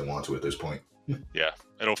service they want to at this point. Yeah,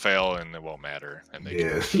 it'll fail and it won't matter. And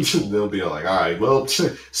they'll be like, all right, well,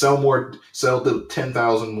 sell the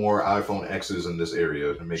 10,000 more iPhone X's in this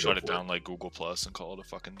area and make shut it down like Google Plus and call it a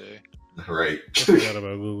fucking day. Right. I forgot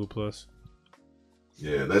about Google Plus.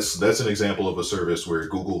 Yeah, that's an example of a service where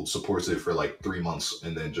Google supports it for like 3 months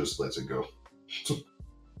and then just lets it go.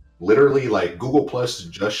 Literally, like, Google Plus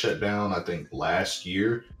just shut down, I think, last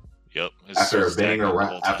year. Yep. After being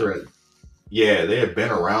around, they had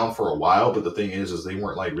been around for a while, but the thing is they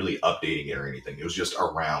weren't like really updating it or anything. It was just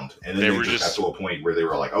around, and then they just got to a point where they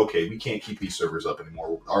were like, "Okay, we can't keep these servers up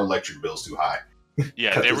anymore. Our electric bill's too high."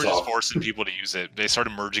 Yeah, they were just forcing people to use it. They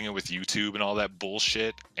started merging it with YouTube and all that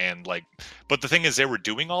bullshit, and like, but the thing is, they were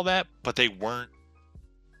doing all that, but they weren't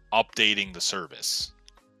updating the service.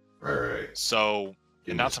 Right. So,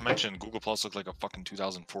 and not to mention, Google Plus looked like a fucking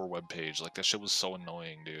 2004 webpage. Like, that shit was so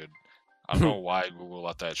annoying, dude. I don't know why Google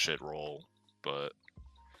let that shit roll, but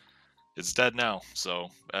it's dead now, so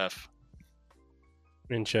F.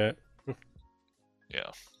 In chat.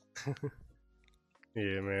 Yeah.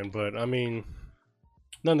 Yeah, man, but I mean,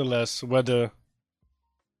 nonetheless, whether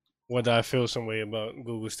whether I feel some way about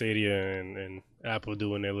Google Stadia and Apple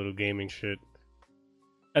doing their little gaming shit.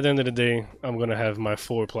 At the end of the day, I'm gonna have my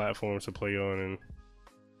 4 platforms to play on,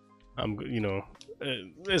 and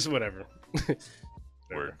it's whatever.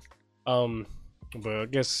 Word. But I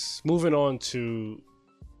guess moving on to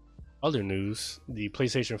other news, the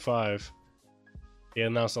PlayStation 5, they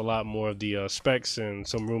announced a lot more of the specs and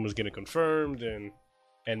some rumors getting confirmed, and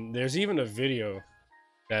there's even a video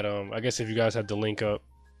that I guess if you guys have the link up,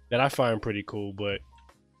 that I find pretty cool, but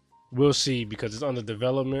we'll see because it's under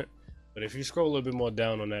development. But if you scroll a little bit more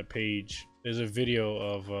down on that page, there's a video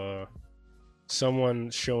of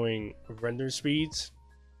someone showing render speeds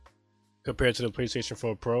compared to the PlayStation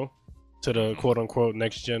 4 Pro to the quote-unquote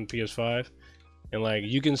next-gen PS5. And, like,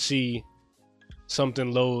 you can see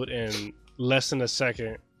something load in less than a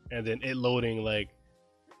second and then it loading, like,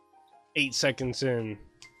 8 seconds in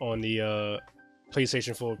on the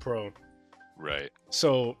PlayStation 4 Pro. Right.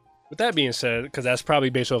 So, with that being said, because that's probably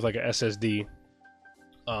based off, like, a SSD,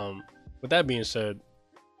 with that being said,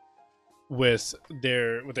 with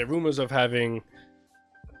their rumors of having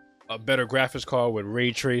a better graphics card with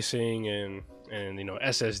ray tracing and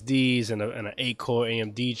SSDs and an 8-core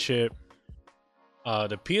AMD chip,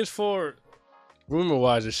 the PS4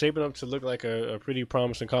 rumor-wise is shaping up to look like a pretty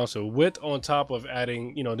promising console. With on top of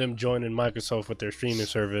adding them joining Microsoft with their streaming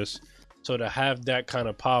service, so to have that kind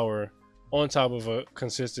of power on top of a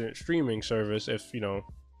consistent streaming service, if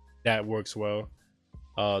that works well.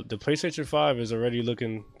 The PlayStation 5 is already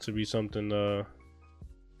looking to be something.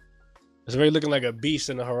 It's already looking like a beast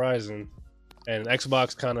in the horizon, and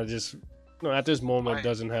Xbox kind of just, at this moment,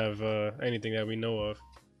 doesn't have anything that we know of.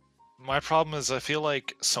 My problem is I feel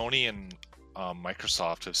like Sony and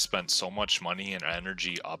Microsoft have spent so much money and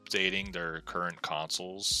energy updating their current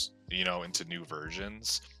consoles, into new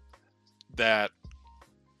versions, that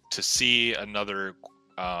to see another,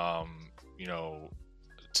 to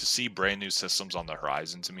see brand new systems on the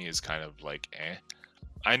horizon to me is kind of like, eh.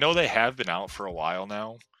 I know they have been out for a while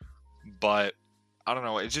now, but I don't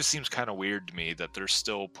know. It just seems kind of weird to me that they're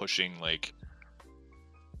still pushing, like,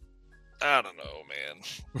 I don't know, man.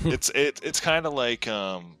 It's kind of like,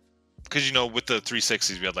 because with the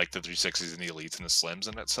 360s we had like the 360s and the Elites and the Slims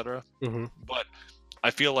and etc. Mm-hmm. But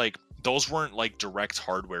I feel like those weren't like direct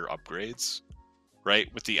hardware upgrades.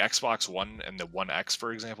 Right, with the Xbox One and the One X,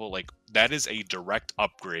 for example, like that is a direct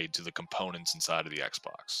upgrade to the components inside of the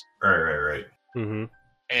Xbox. Right. Mm-hmm.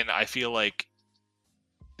 And I feel like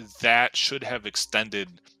that should have extended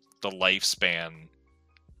the lifespan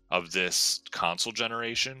of this console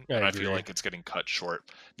generation, and I feel like it's getting cut short.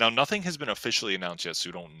 Now, nothing has been officially announced yet, so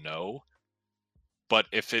we don't know. But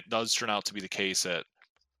if it does turn out to be the case that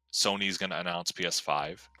Sony's going to announce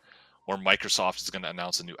PS5, or Microsoft is going to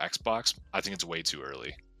announce a new Xbox, I think it's way too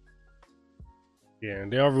early. Yeah,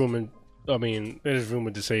 and they are rumored. I mean, it is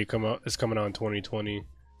rumored to say it's coming out in 2020.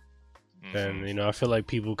 Mm-hmm. And I feel like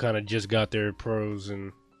people kind of just got their pros,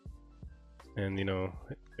 and they're going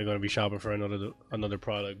to be shopping for another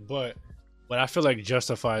product. But what I feel like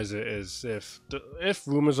justifies it is if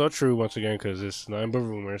rumors are true, once again, because it's nothing but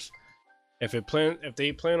rumors. If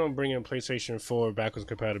they plan on bringing PlayStation 4 backwards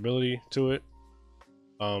compatibility to it,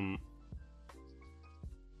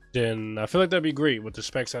 then I feel like that'd be great with the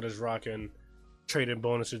specs that is rocking, trade-in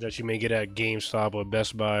bonuses that you may get at GameStop or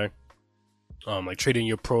Best Buy. Like trading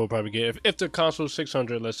your Pro, probably get if the console's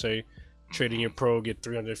 $600, let's say, trading your Pro, get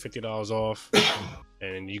 $350 off,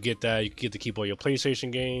 and you get that. You get to keep all your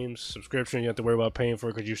PlayStation games, subscription. You don't have to worry about paying for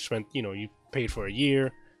it because you spent, you paid for a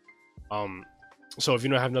year. So if you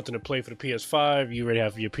don't have nothing to play for the PS5, you already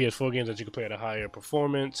have your PS4 games that you can play at a higher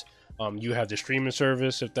performance. You have the streaming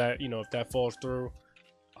service if that falls through.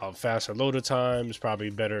 Faster loader times, probably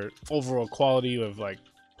better overall quality of like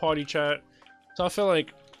party chat. So I feel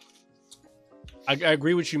like I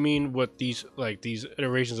agree what you mean with these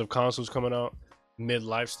iterations of consoles coming out mid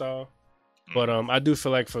lifestyle, but I do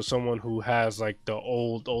feel like for someone who has like the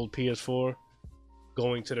old PS4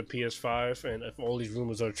 going to the PS5, and if all these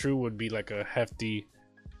rumors are true, would be like a hefty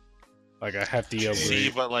upgrade. See,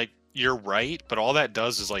 but like you're right, but all that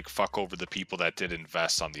does is like fuck over the people that did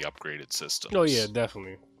invest on the upgraded systems. Oh yeah,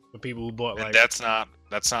 definitely. The people who bought, and that's not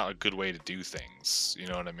a good way to do things. You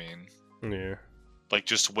know what I mean? Yeah. Like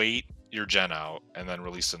just wait your gen out and then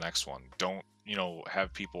release the next one. Don't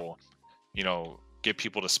have people, get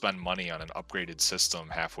people to spend money on an upgraded system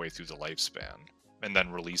halfway through the lifespan and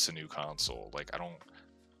then release a new console. Like I don't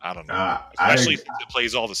know. Especially since it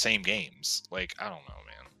plays all the same games. Like I don't know,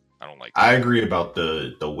 man. I don't like that. I agree about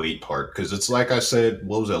the wait part, because it's like I said,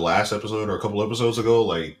 what was it, last episode or a couple episodes ago?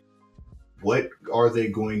 Like, what are they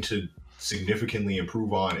going to significantly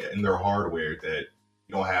improve on in their hardware that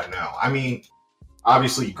you don't have now. I mean,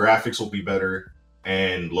 obviously graphics will be better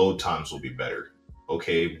and load times will be better.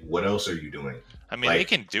 Okay, what else are you doing? I mean, they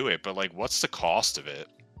can do it, but like, what's the cost of it?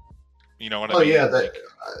 You know what I mean? Yeah,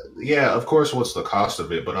 yeah, of course. What's the cost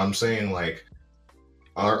of it? But I'm saying like,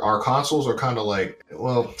 our consoles are kind of like,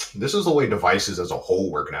 well, this is the way devices as a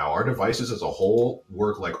whole work now. Our devices as a whole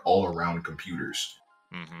work like all around computers.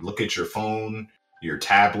 Mm-hmm. Look at your phone, your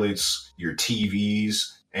tablets, your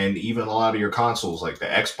TVs, and even a lot of your consoles, like the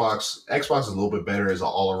Xbox. Xbox is a little bit better as an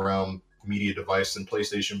all-around media device than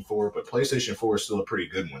PlayStation 4, but PlayStation 4 is still a pretty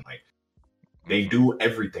good one. Like, they do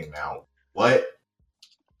everything now. What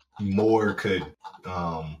more could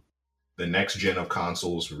the next gen of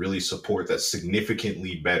consoles really support that's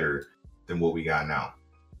significantly better than what we got now?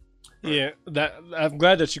 Yeah, that I'm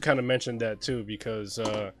glad that you kind of mentioned that too, because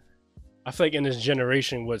I feel like in this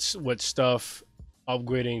generation, with stuff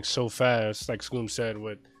upgrading so fast, like Scoom said,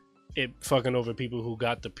 with it fucking over people who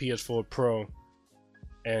got the PS4 Pro,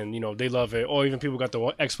 and you know they love it, or even people got the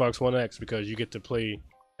Xbox One X because you get to play,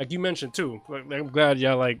 like you mentioned too. Like, I'm glad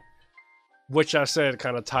y'all like what y'all said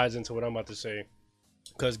kind of ties into what I'm about to say,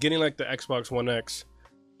 because getting like the Xbox One X,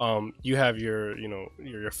 you have your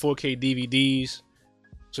 4K DVDs,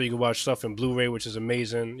 so you can watch stuff in Blu-ray, which is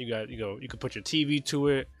amazing. You got you can put your TV to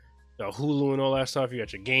it. Hulu and all that stuff. You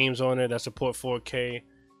got your games on it that support 4K. You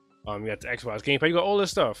got the Xbox Game Pass. You got all this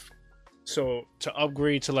stuff. So to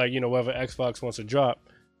upgrade to like whatever Xbox wants to drop,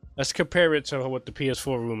 let's compare it to what the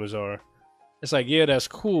PS4 rumors are. It's like, yeah, that's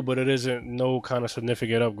cool, but it isn't no kind of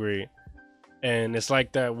significant upgrade. And it's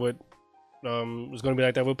like that with it's gonna be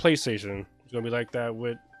like that with PlayStation. It's gonna be like that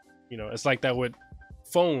with it's like that with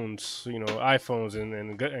phones. iPhones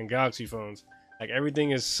and Galaxy phones. Like everything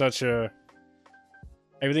is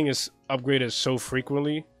upgraded so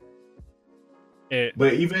frequently.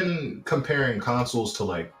 But even comparing consoles to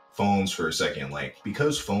like phones for a second, like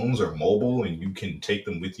because phones are mobile and you can take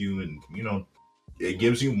them with you, and it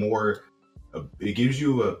gives you more. It gives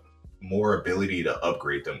you a more ability to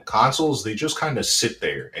upgrade them. Consoles, they just kind of sit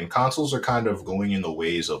there, and consoles are kind of going in the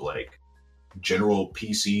ways of like general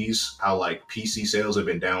PCs. How like PC sales have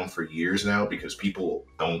been down for years now because people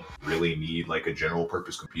don't really need like a general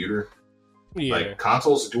purpose computer. Yeah. Like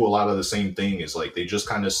consoles do a lot of the same thing. It's like they just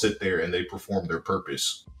kind of sit there and they perform their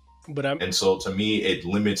purpose. And so to me, it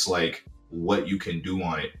limits like what you can do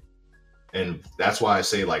on it. And that's why I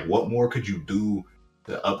say like, what more could you do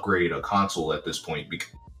to upgrade a console at this point?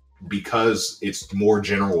 Because it's more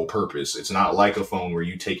general purpose. It's not like a phone where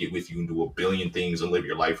you take it with you and do a billion things and live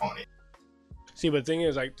your life on it. See, but the thing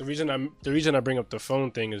is, like the reason I bring up the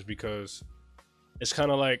phone thing is because it's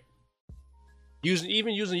kind of like using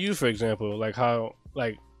you for example, like how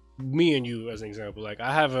like me and you as an example, like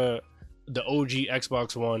I have the OG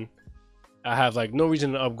Xbox One. I have like no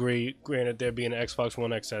reason to upgrade. Granted, there being an Xbox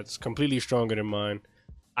One X that's completely stronger than mine,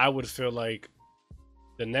 I would feel like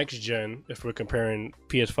the next gen, if we're comparing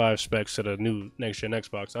PS5 specs to the new next gen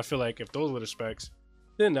Xbox, I feel like if those were the specs,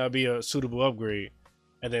 then that'd be a suitable upgrade.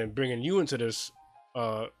 And then bringing you into this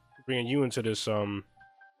convo,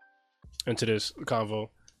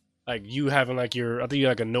 like you having like I think you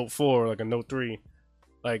like a Note 4 or like a Note 3,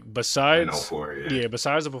 like besides Note 4, yeah,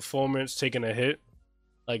 besides the performance taking a hit,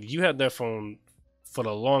 like you had that phone for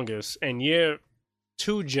the longest, and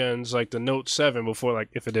 2 gens like the Note 7 before, like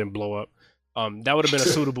if it didn't blow up, that would have been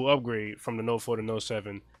a suitable upgrade from the Note 4 to Note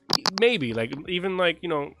 7. Maybe like even like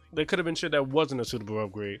there could have been shit that wasn't a suitable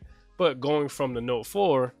upgrade, but going from the Note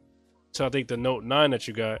 4 to I think the Note 9 that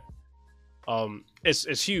you got,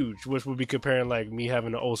 it's huge, which would be comparing like me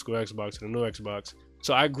having the old school Xbox to the new Xbox.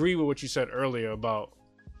 So I agree with what you said earlier about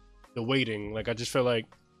the waiting. Like I just feel like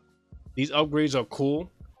these upgrades are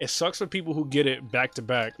cool. It sucks for people who get it back to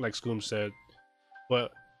back, like Scoom said,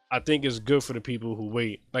 but I think it's good for the people who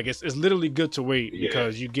wait. Like it's literally good to wait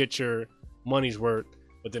because you get your money's worth.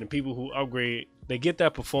 But then the people who upgrade, they get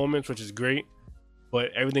that performance, which is great,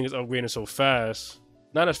 but everything is upgrading so fast.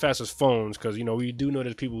 Not as fast as phones, because we do know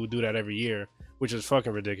there's people who do that every year, which is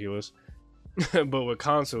fucking ridiculous. But with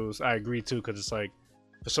consoles, I agree too, because it's like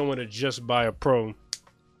for someone to just buy a Pro,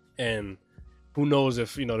 and who knows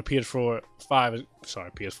if the PS4 5,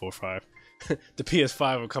 the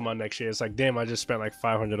PS5 will come out next year. It's like, damn, I just spent like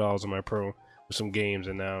 $500 on my Pro with some games,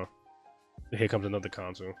 and now here comes another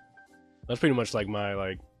console. That's pretty much like my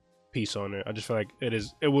like piece on it. I just feel like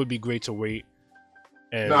it would be great to wait.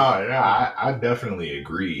 And I definitely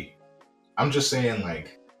agree. I'm just saying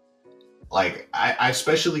like I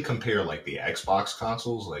especially compare like the Xbox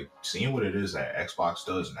consoles, like seeing what it is that Xbox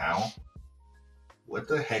does now. What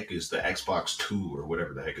the heck is the Xbox 2 or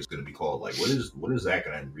whatever the heck is going to be called? Like what is that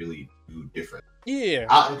going to really do different?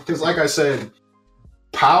 Yeah. Because like I said,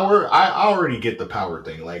 power, I already get the power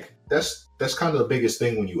thing. Like that's kind of the biggest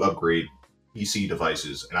thing when you upgrade PC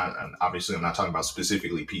devices. And obviously I'm not talking about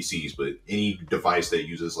specifically PCs, but any device that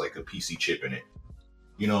uses like a PC chip in it.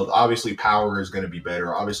 You know, obviously power is going to be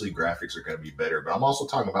better. Obviously graphics are going to be better. But I'm also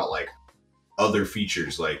talking about like other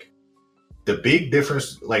features, like the big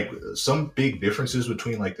difference, like some big differences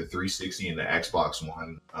between like the 360 and the Xbox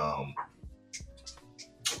One.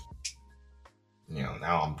 You know,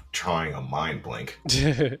 now I'm drawing a mind blank.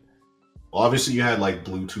 Well, obviously you had like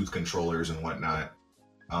Bluetooth controllers and whatnot.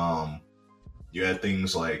 You had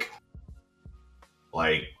things like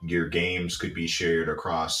your games could be shared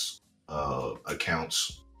across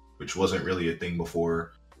accounts, which wasn't really a thing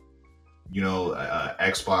before. You know,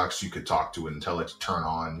 Xbox, you could talk to it and tell it to turn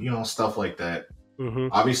on, you know, stuff like that. Mm-hmm.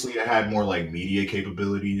 Obviously, it had more like media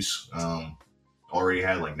capabilities. Already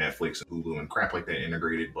had like Netflix and Hulu and crap like that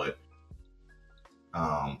integrated, but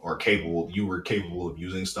you were capable of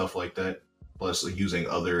using stuff like that, plus using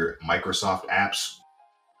other Microsoft apps.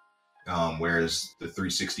 Whereas the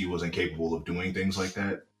 360 wasn't capable of doing things like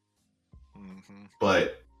that. Mm-hmm.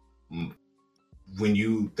 But when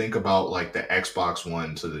you think about like the Xbox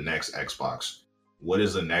One to the next Xbox, what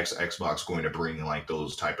is the next Xbox going to bring in like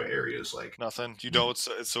those type of areas? Like nothing. You know, it's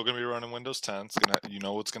still gonna be running Windows 10. It's gonna, you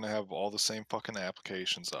know, it's gonna have all the same fucking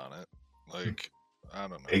applications on it. Like, I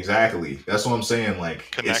don't know. Exactly. That's what I'm saying.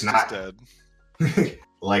 Like, Kinect it's not dead.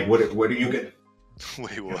 Like, what do you get?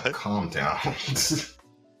 Wait, what? Calm down.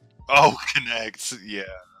 Oh, Kinect. Yeah.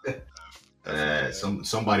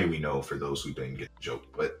 Somebody we know, for those who didn't get the joke,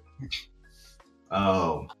 but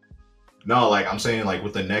no, like I'm saying, like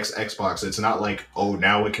with the next Xbox, it's not like, oh,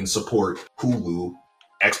 now it can support Hulu.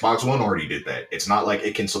 Xbox One already did that. It's not like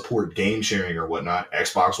it can support game sharing or whatnot.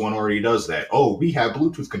 Xbox One already does that. Oh, we have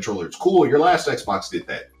Bluetooth controllers. Cool, your last Xbox did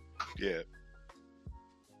that. Yeah.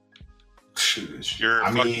 Your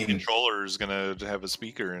fucking controller is gonna have a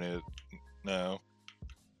speaker in it. No.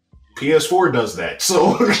 PS4 does that.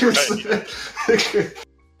 So Right.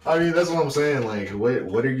 I mean, that's what I'm saying. Like,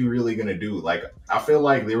 what are you really gonna do? Like, I feel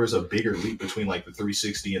like there was a bigger leap between like the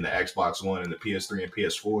 360 and the Xbox One and the PS3 and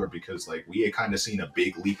PS4 because like we had kind of seen a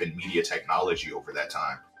big leap in media technology over that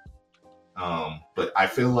time. But I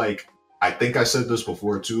feel like, I think I said this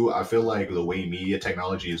before too, I feel like the way media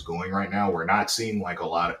technology is going right now, we haven't seen like a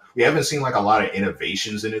lot of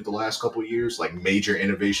innovations in it the last couple of years, like major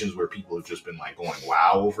innovations where people have just been like going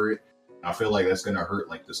wow over it. I feel like that's gonna hurt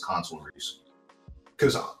like this console race.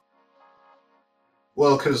 Because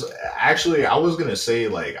actually, I was gonna say,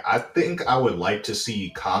 like, I think I would like to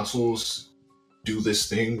see consoles do this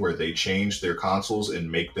thing where they change their consoles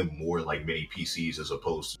and make them more like mini PCs as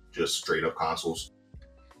opposed to just straight up consoles.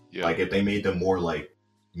 Yeah. Like if they made them more like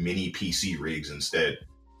mini PC rigs instead,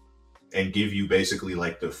 and give you basically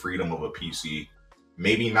like the freedom of a PC,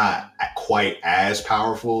 maybe not quite as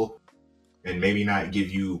powerful, and maybe not give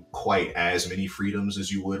you quite as many freedoms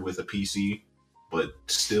as you would with a PC, but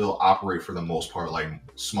still operate for the most part like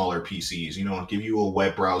smaller PCs. You know, give you a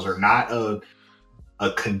web browser, not a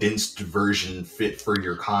condensed version fit for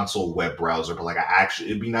your console web browser, but like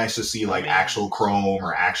it'd be nice to see like actual Chrome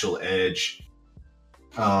or actual Edge.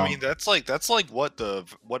 I mean, that's like what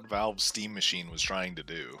Valve's Steam Machine was trying to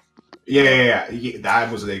do. Yeah,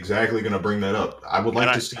 I was exactly going to bring that up. I would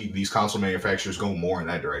like to see these console manufacturers go more in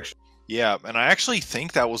that direction. Yeah, and I actually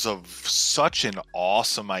think that was such an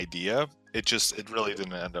awesome idea. It really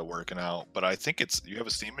didn't end up working out. But I think you have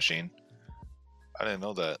a Steam Machine? I didn't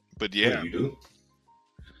know that. But yeah. You do?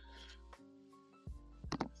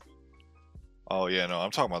 Oh yeah, no,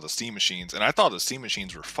 I'm talking about the Steam Machines. And I thought the Steam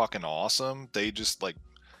Machines were fucking awesome. They just like,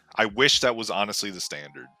 I wish that was honestly the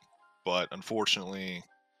standard. But unfortunately,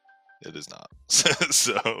 it is not.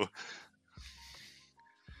 So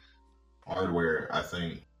hardware, I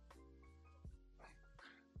think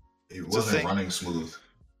it wasn't running smooth.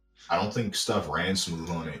 I don't think stuff ran smooth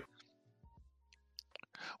on it.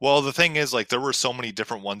 Well, the thing is, like, there were so many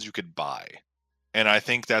different ones you could buy. And I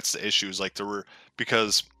think that's the issue, is like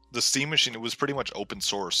because the Steam Machine, it was pretty much open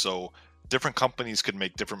source, so different companies could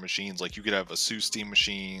make different machines. Like, you could have ASUS Steam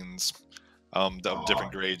Machines of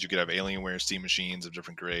different grades. You could have Alienware Steam Machines of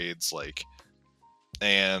different grades, like,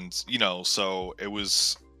 and, you know, so it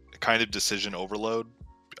was kind of decision overload,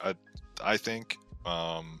 I think.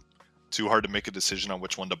 Too hard to make a decision on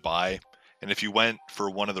which one to buy. And if you went for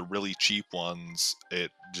one of the really cheap ones,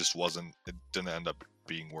 it didn't end up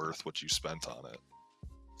being worth what you spent on it.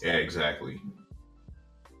 Yeah, exactly.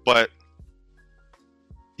 But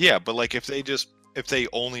yeah, but like if they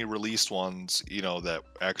only released ones, you know, that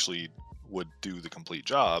actually would do the complete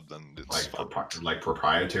job, then it's like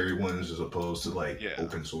proprietary ones as opposed to like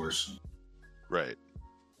open source. Right.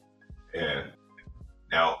 Yeah.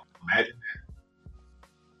 Now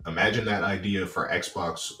imagine that idea for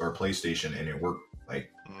Xbox or PlayStation and it worked. Like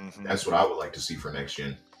that's what I would like to see for next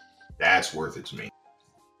gen. That's worth it to me.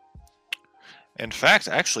 In fact,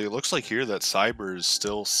 actually, it looks like here that Cyber is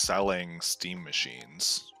still selling Steam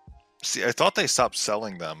machines. See, I thought they stopped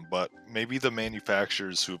selling them, but maybe the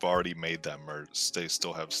manufacturers who've already made them they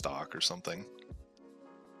still have stock or something.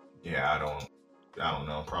 Yeah, I don't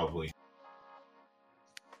know. Probably.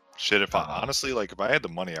 Shit, if I honestly, like, if I had the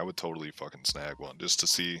money, I would totally fucking snag one just to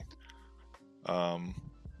see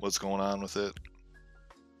what's going on with it.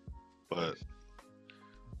 But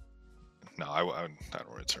no, I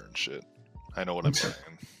don't return shit. I know what I'm saying.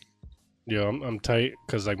 Yeah, I'm tight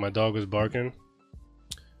because like my dog was barking,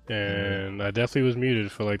 and I definitely was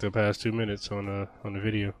muted for like the past 2 minutes on the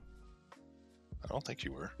video. I don't think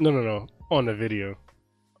you were. No, on the video.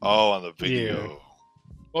 Oh, on the video. Yeah.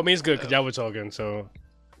 Well, I mean it's good because y'all were talking, so.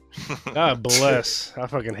 God bless. I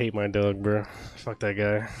fucking hate my dog, bro. Fuck that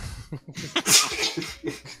guy.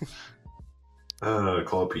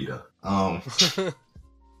 Call PETA.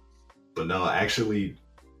 But no, actually,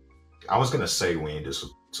 I was gonna segue into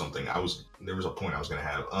something. There was a point I was gonna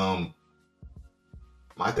have.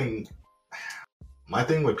 My thing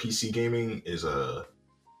with PC gaming is I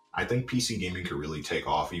think PC gaming could really take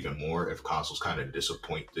off even more if consoles kind of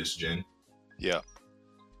disappoint this gen. Yeah.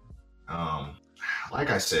 Like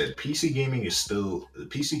I said, PC gaming is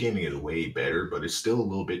way better, but it's still a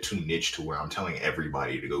little bit too niche to where I'm telling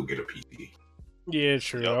everybody to go get a PC. Yeah,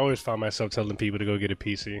 true. Yep. I always find myself telling people to go get a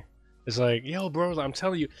PC. It's like, yo, bro, I'm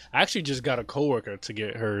telling you. I actually just got a coworker to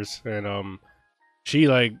get hers, and she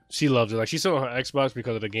loves it. Like, she's still on her Xbox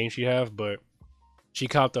because of the game she have, but she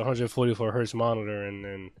copped a 144 hertz monitor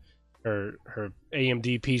and her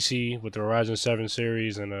AMD PC with the Ryzen 7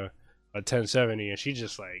 series and a 1070, and she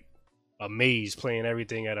just like amazed playing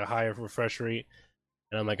everything at a higher refresh rate.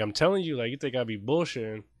 And I'm like, I'm telling you, like, you think I'd be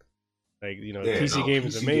bullshitting? Like, you know, PC gaming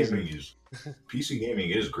is amazing. PC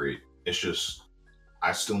gaming is great. It's just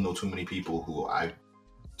I still know too many people who I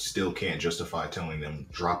still can't justify telling them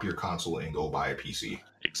drop your console and go buy a PC.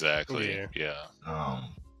 Exactly. Yeah.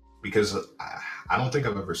 Because I don't think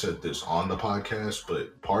I've ever said this on the podcast,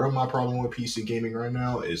 but part of my problem with PC gaming right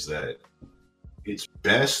now is that it's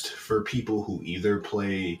best for people who either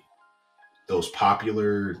play those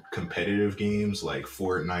popular competitive games like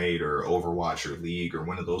Fortnite or Overwatch or League or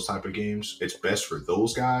one of those type of games. It's best for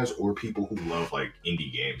those guys or people who love like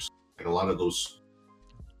indie games. Like a lot of those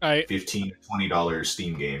 $15, $20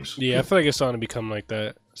 Steam games. Yeah, I feel like it's starting to become like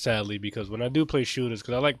that, sadly, because when I do play shooters,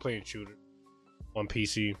 because I like playing shooters on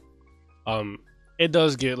PC, it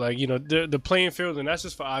does get like, you know, the playing field, and that's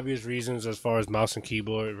just for obvious reasons as far as mouse and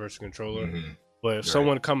keyboard versus controller. Mm-hmm. But if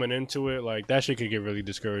someone coming into it, like, that shit could get really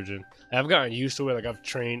discouraging. I've gotten used to it. Like, I've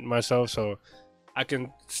trained myself, so I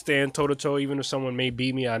can stand toe-to-toe. Even if someone may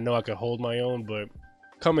beat me, I know I can hold my own. But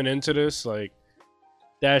coming into this, like,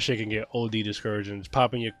 that shit can get OD discouraging. Just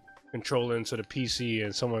popping your controller into the PC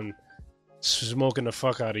and someone smoking the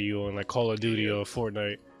fuck out of you on, like, Call of Duty or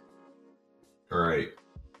Fortnite. Right.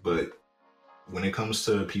 But when it comes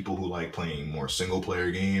to people who like playing more single-player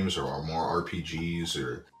games or more RPGs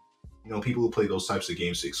or... you know, people who play those types of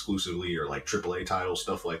games exclusively or like AAA titles,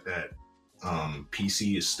 stuff like that.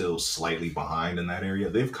 PC is still slightly behind in that area.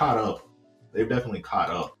 They've caught up. They've definitely caught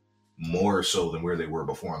up more so than where they were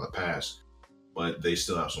before in the past, but they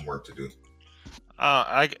still have some work to do.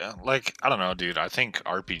 I don't know, dude. I think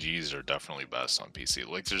RPGs are definitely best on PC.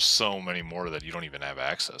 Like, there's so many more that you don't even have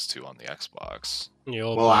access to on the Xbox.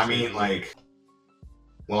 Well, I mean, like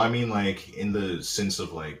in the sense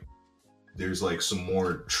of like, there's like some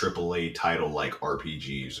more AAA title like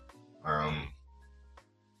RPGs,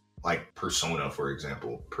 like Persona, for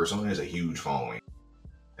example. Persona has a huge following.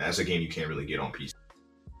 And that's a game you can't really get on PC.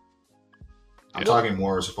 I'm talking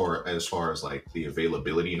more as far as like the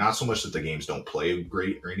availability. Not so much that the games don't play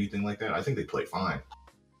great or anything like that. I think they play fine.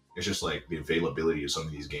 It's just like the availability of some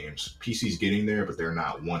of these games. PC's getting there, but they're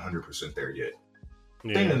not 100% there yet.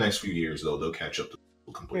 Yeah. I think in the next few years, though, they'll catch up to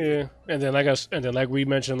completely. Yeah, and then like we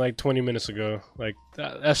mentioned like 20 minutes ago, like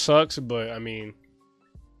that sucks, but I mean,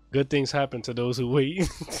 good things happen to those who wait.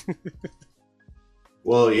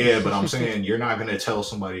 Well, yeah, but I'm saying you're not gonna tell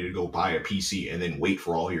somebody to go buy a PC and then wait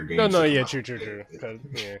for all your games. No, yeah, true. Yeah,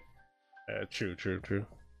 true.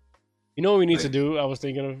 You know what we need to do? I was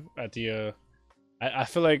thinking of at the. I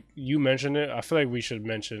feel like you mentioned it. I feel like we should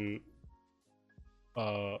mention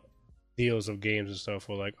deals of games and stuff,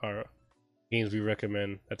 or like our games we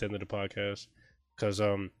recommend at the end of the podcast, because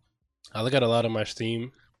I look at a lot of my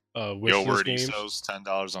Steam wishlist games. ESO's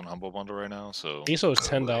 $10 on Humble Bundle right now. So ESO is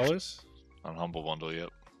 $10 on Humble Bundle. Yep.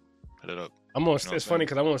 Hit it up. I'm on. It's funny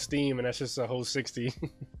because I'm on Steam and that's just a whole 60.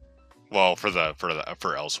 Well,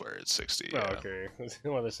 for elsewhere it's 60. Yeah. Oh, okay. I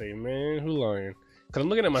want to say, man, who lying? Because I'm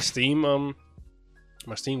looking at my Steam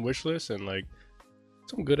wish list and like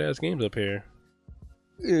some good ass games up here.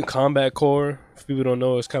 Combat Core, if people don't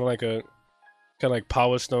know, it's kind of like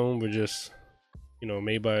Power Stone, but just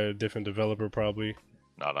made by a different developer probably.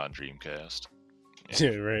 Not on Dreamcast.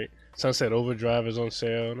 Yeah, right. Sunset Overdrive is on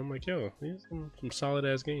sale, and I'm like, yo, these are some solid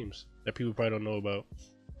ass games that people probably don't know about.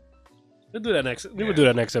 We'll do that next. We will do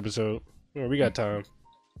that next episode. We got time.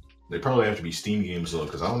 They probably have to be Steam games though,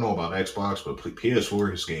 because I don't know about Xbox, but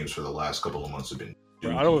PS4 games for the last couple of months have been.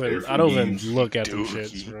 Bro, I don't even look at them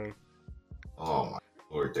shits, bro. Oh my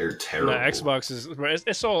lord, they're terrible. Nah, Xbox is, bro,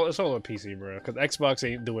 it's all a PC, bro. Because Xbox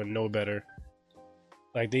ain't doing no better.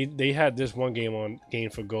 Like they had this one game on Game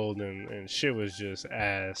for Gold and shit was just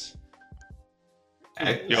ass.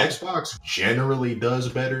 Xbox generally does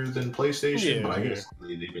better than PlayStation, but I guess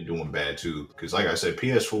they've been doing bad too. Because like I said,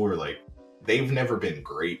 PS4, like they've never been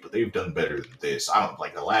great, but they've done better than this. I don't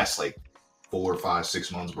like the last 4, 5,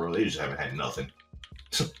 6 months, bro. They just haven't had nothing.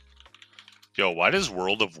 Yo, why does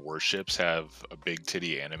World of Warships have a big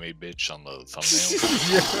titty anime bitch on the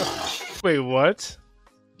thumbnail? Wait, what?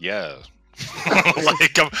 Yeah.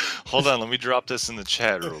 Hold on, let me drop this in the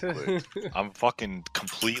chat real quick. I'm fucking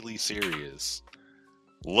completely serious.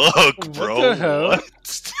 Look, bro. What the hell?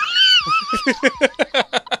 What?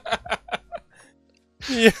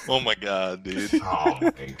 Yeah. Oh my god, dude. Oh my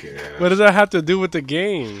god. What does that have to do with the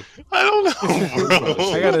game? I don't know,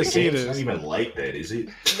 bro. I gotta see this. It's not even like that, is it?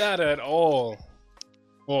 Not at all.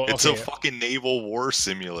 Well, it's a fucking naval war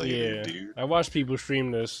simulator, dude. I watch people stream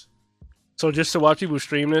this. So just to watch people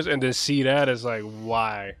stream this and then see that is like,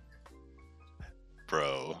 why?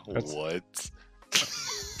 Bro, what?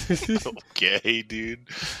 Okay, dude.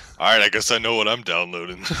 Alright, I guess I know what I'm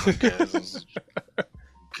downloading. Catch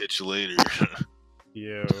you later.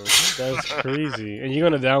 Yo, that's crazy. And you're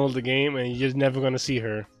gonna download the game and you're just never gonna see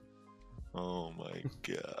her. Oh my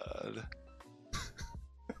god.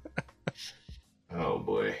 Oh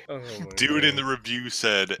boy. Dude in the review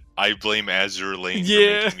said, I blame Azure Lane for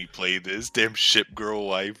making me play this. Damn ship girl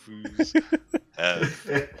waifus.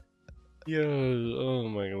 Yo, oh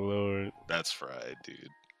my lord. That's fried, dude.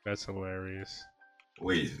 That's hilarious.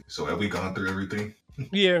 Wait, so have we gone through everything?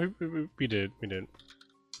 Yeah, we did.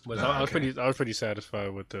 But I was pretty satisfied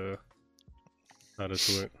with how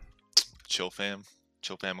this went. Chill fam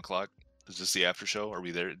o'clock. Is this the after show? Are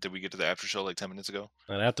we there? Did we get to the after show 10 minutes ago?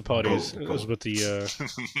 The after party is with the.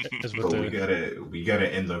 We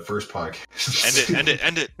gotta end the first podcast. End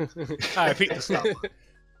it. All right, Pete, stop.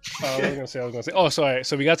 I was gonna say. Oh, sorry.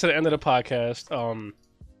 So we got to the end of the podcast.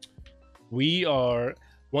 We are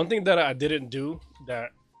one thing that I didn't do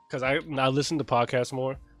because I listen to podcasts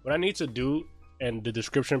more. What I need to do and the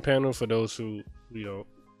description panel for those who go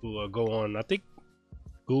on, I think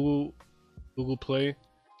Google Play.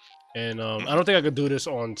 And I don't think I could do this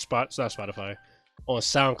on Spotify, on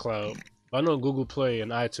SoundCloud. But I know Google Play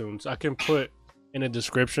and iTunes, I can put in the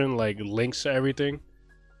description links to everything.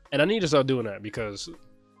 And I need to start doing that because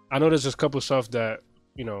I know there's just a couple stuff that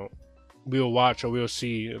we'll watch or we'll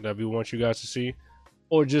see that we want you guys to see,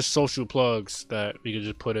 or just social plugs that we could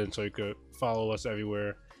just put in so you could follow us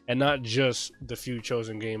everywhere, and not just the Few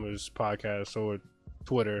Chosen Gamers podcast or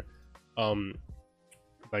Twitter,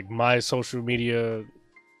 like my social media.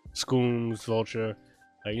 Scooms, Vulture,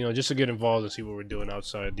 just to get involved and see what we're doing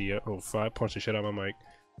outside the. I punched the shit out of my mic.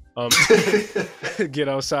 Get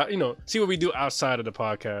outside, see what we do outside of the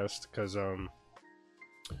podcast, because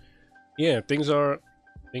things are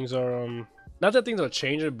not that things are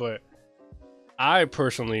changing, but I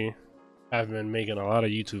personally have been making a lot of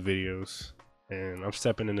YouTube videos, and I'm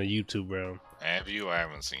stepping in the YouTube realm. Have you? I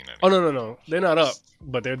haven't seen any. Oh no, they're not up,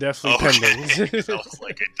 but they're definitely pending. I was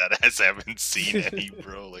like, I haven't seen any,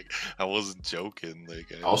 bro. I wasn't joking. I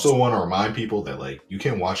also want to remind people that you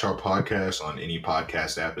can watch our podcast on any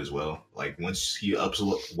podcast app as well. Once he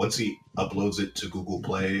uploads it to Google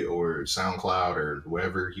Play or SoundCloud or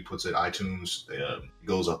wherever he puts it, iTunes, it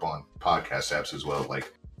goes up on podcast apps as well.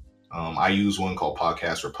 I use one called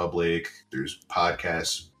Podcast Republic. There's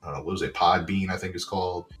podcasts. Podbean, I think it's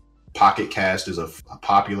called. Pocket Cast is a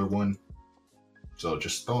popular one. So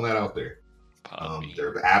just throwing that out there. There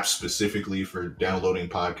are apps specifically for downloading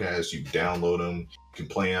podcasts. You download them, you can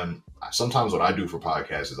play them. Sometimes what I do for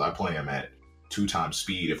podcasts is I play them at 2x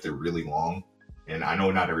speed if they're really long. And I know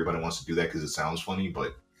not everybody wants to do that because it sounds funny,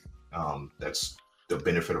 but that's the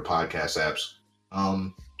benefit of podcast apps.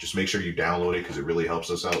 Just make sure you download it because it really helps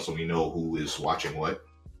us out so we know who is watching what.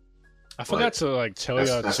 I forgot to tell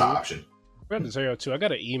y'all that's the option. forgot to tell you too. I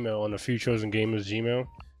got an email on the Few Chosen Gamers Gmail,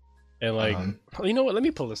 and like, you know what? Let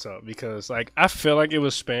me pull this up because like I feel like it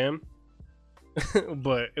was spam,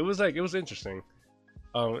 but it was interesting.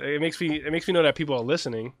 It makes me know that people are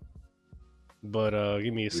listening. But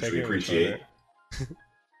give me a second. We appreciate.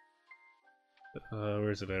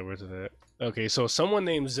 Where's it at? Okay, so someone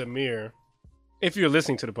named Zamir. If you're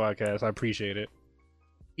listening to the podcast, I appreciate it.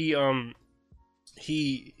 He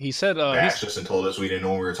said Bashed us and told us we didn't know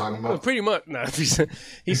what we were talking about. Pretty much. Nah,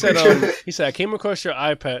 he said I came across your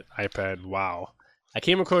iPad. Wow. I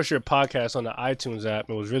came across your podcast on the iTunes app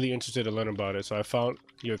and was really interested to learn about it. So I found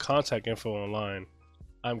your contact info online.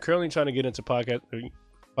 I'm currently trying to get into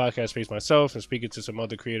podcast space myself and speaking to some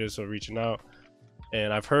other creators who are reaching out.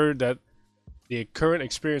 And I've heard that the current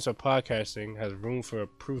experience of podcasting has room for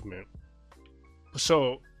improvement.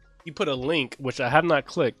 So he put a link, which I have not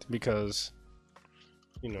clicked because,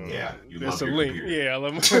 you know, there's a link. Computer. Yeah, I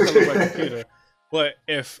love my computer. But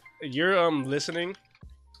if you're listening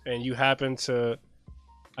and you happen to,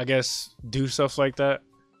 I guess, do stuff like that,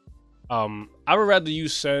 I would rather you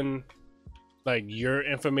send like your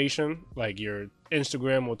information, like your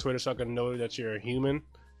Instagram or Twitter, so I can know that you're a human.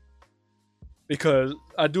 Because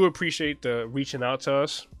I do appreciate the reaching out to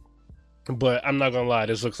us. But I'm not gonna lie,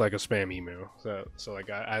 this looks like a spam email. So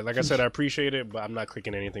like I said, I appreciate it, but I'm not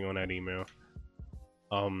clicking anything on that email.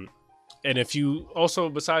 And if you also,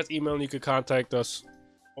 besides emailing, you could contact us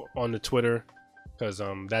on the Twitter, because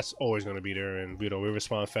that's always gonna be there, and we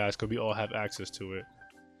respond fast because we all have access to it.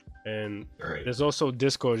 And there's also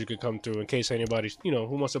Discord you could come through in case anybody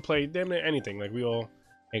who wants to play damn near anything. Like we all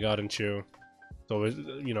hang out and chill. So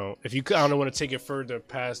if you want to take it further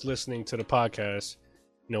past listening to the podcast.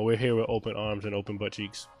 We're here with open arms and open butt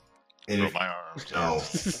cheeks. And my arms.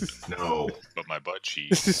 No. But my butt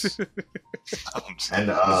cheeks. And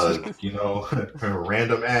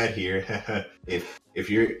random ad here. if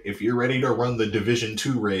you're ready to run the Division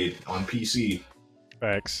 2 raid on PC,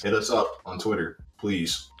 facts. Hit us up on Twitter,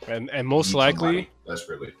 please. And most likely,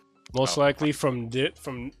 desperately. Most likely from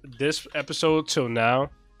this episode till now,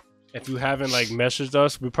 if you haven't messaged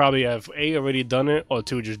us, we probably have already done it, or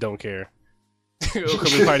two just don't care.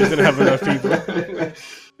 Because we probably just didn't have enough people.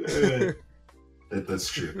 That's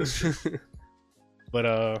true.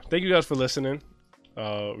 But thank you guys for listening.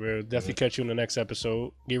 We'll definitely catch you in the next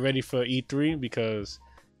episode. Get ready for E3 because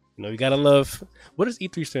you gotta love. What does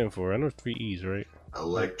E3 stand for? I know it's 3 E's, right?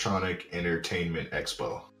 Electronic Entertainment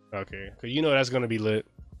Expo. Okay, because that's gonna be lit,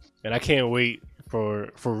 and I can't wait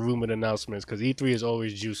for rumored announcements because E3 is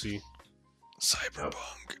always juicy. Cyberpunk.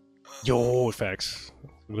 Yo, facts.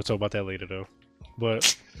 We'll talk about that later though.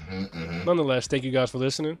 But nonetheless, thank you guys for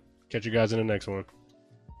listening. Catch you guys in the next one.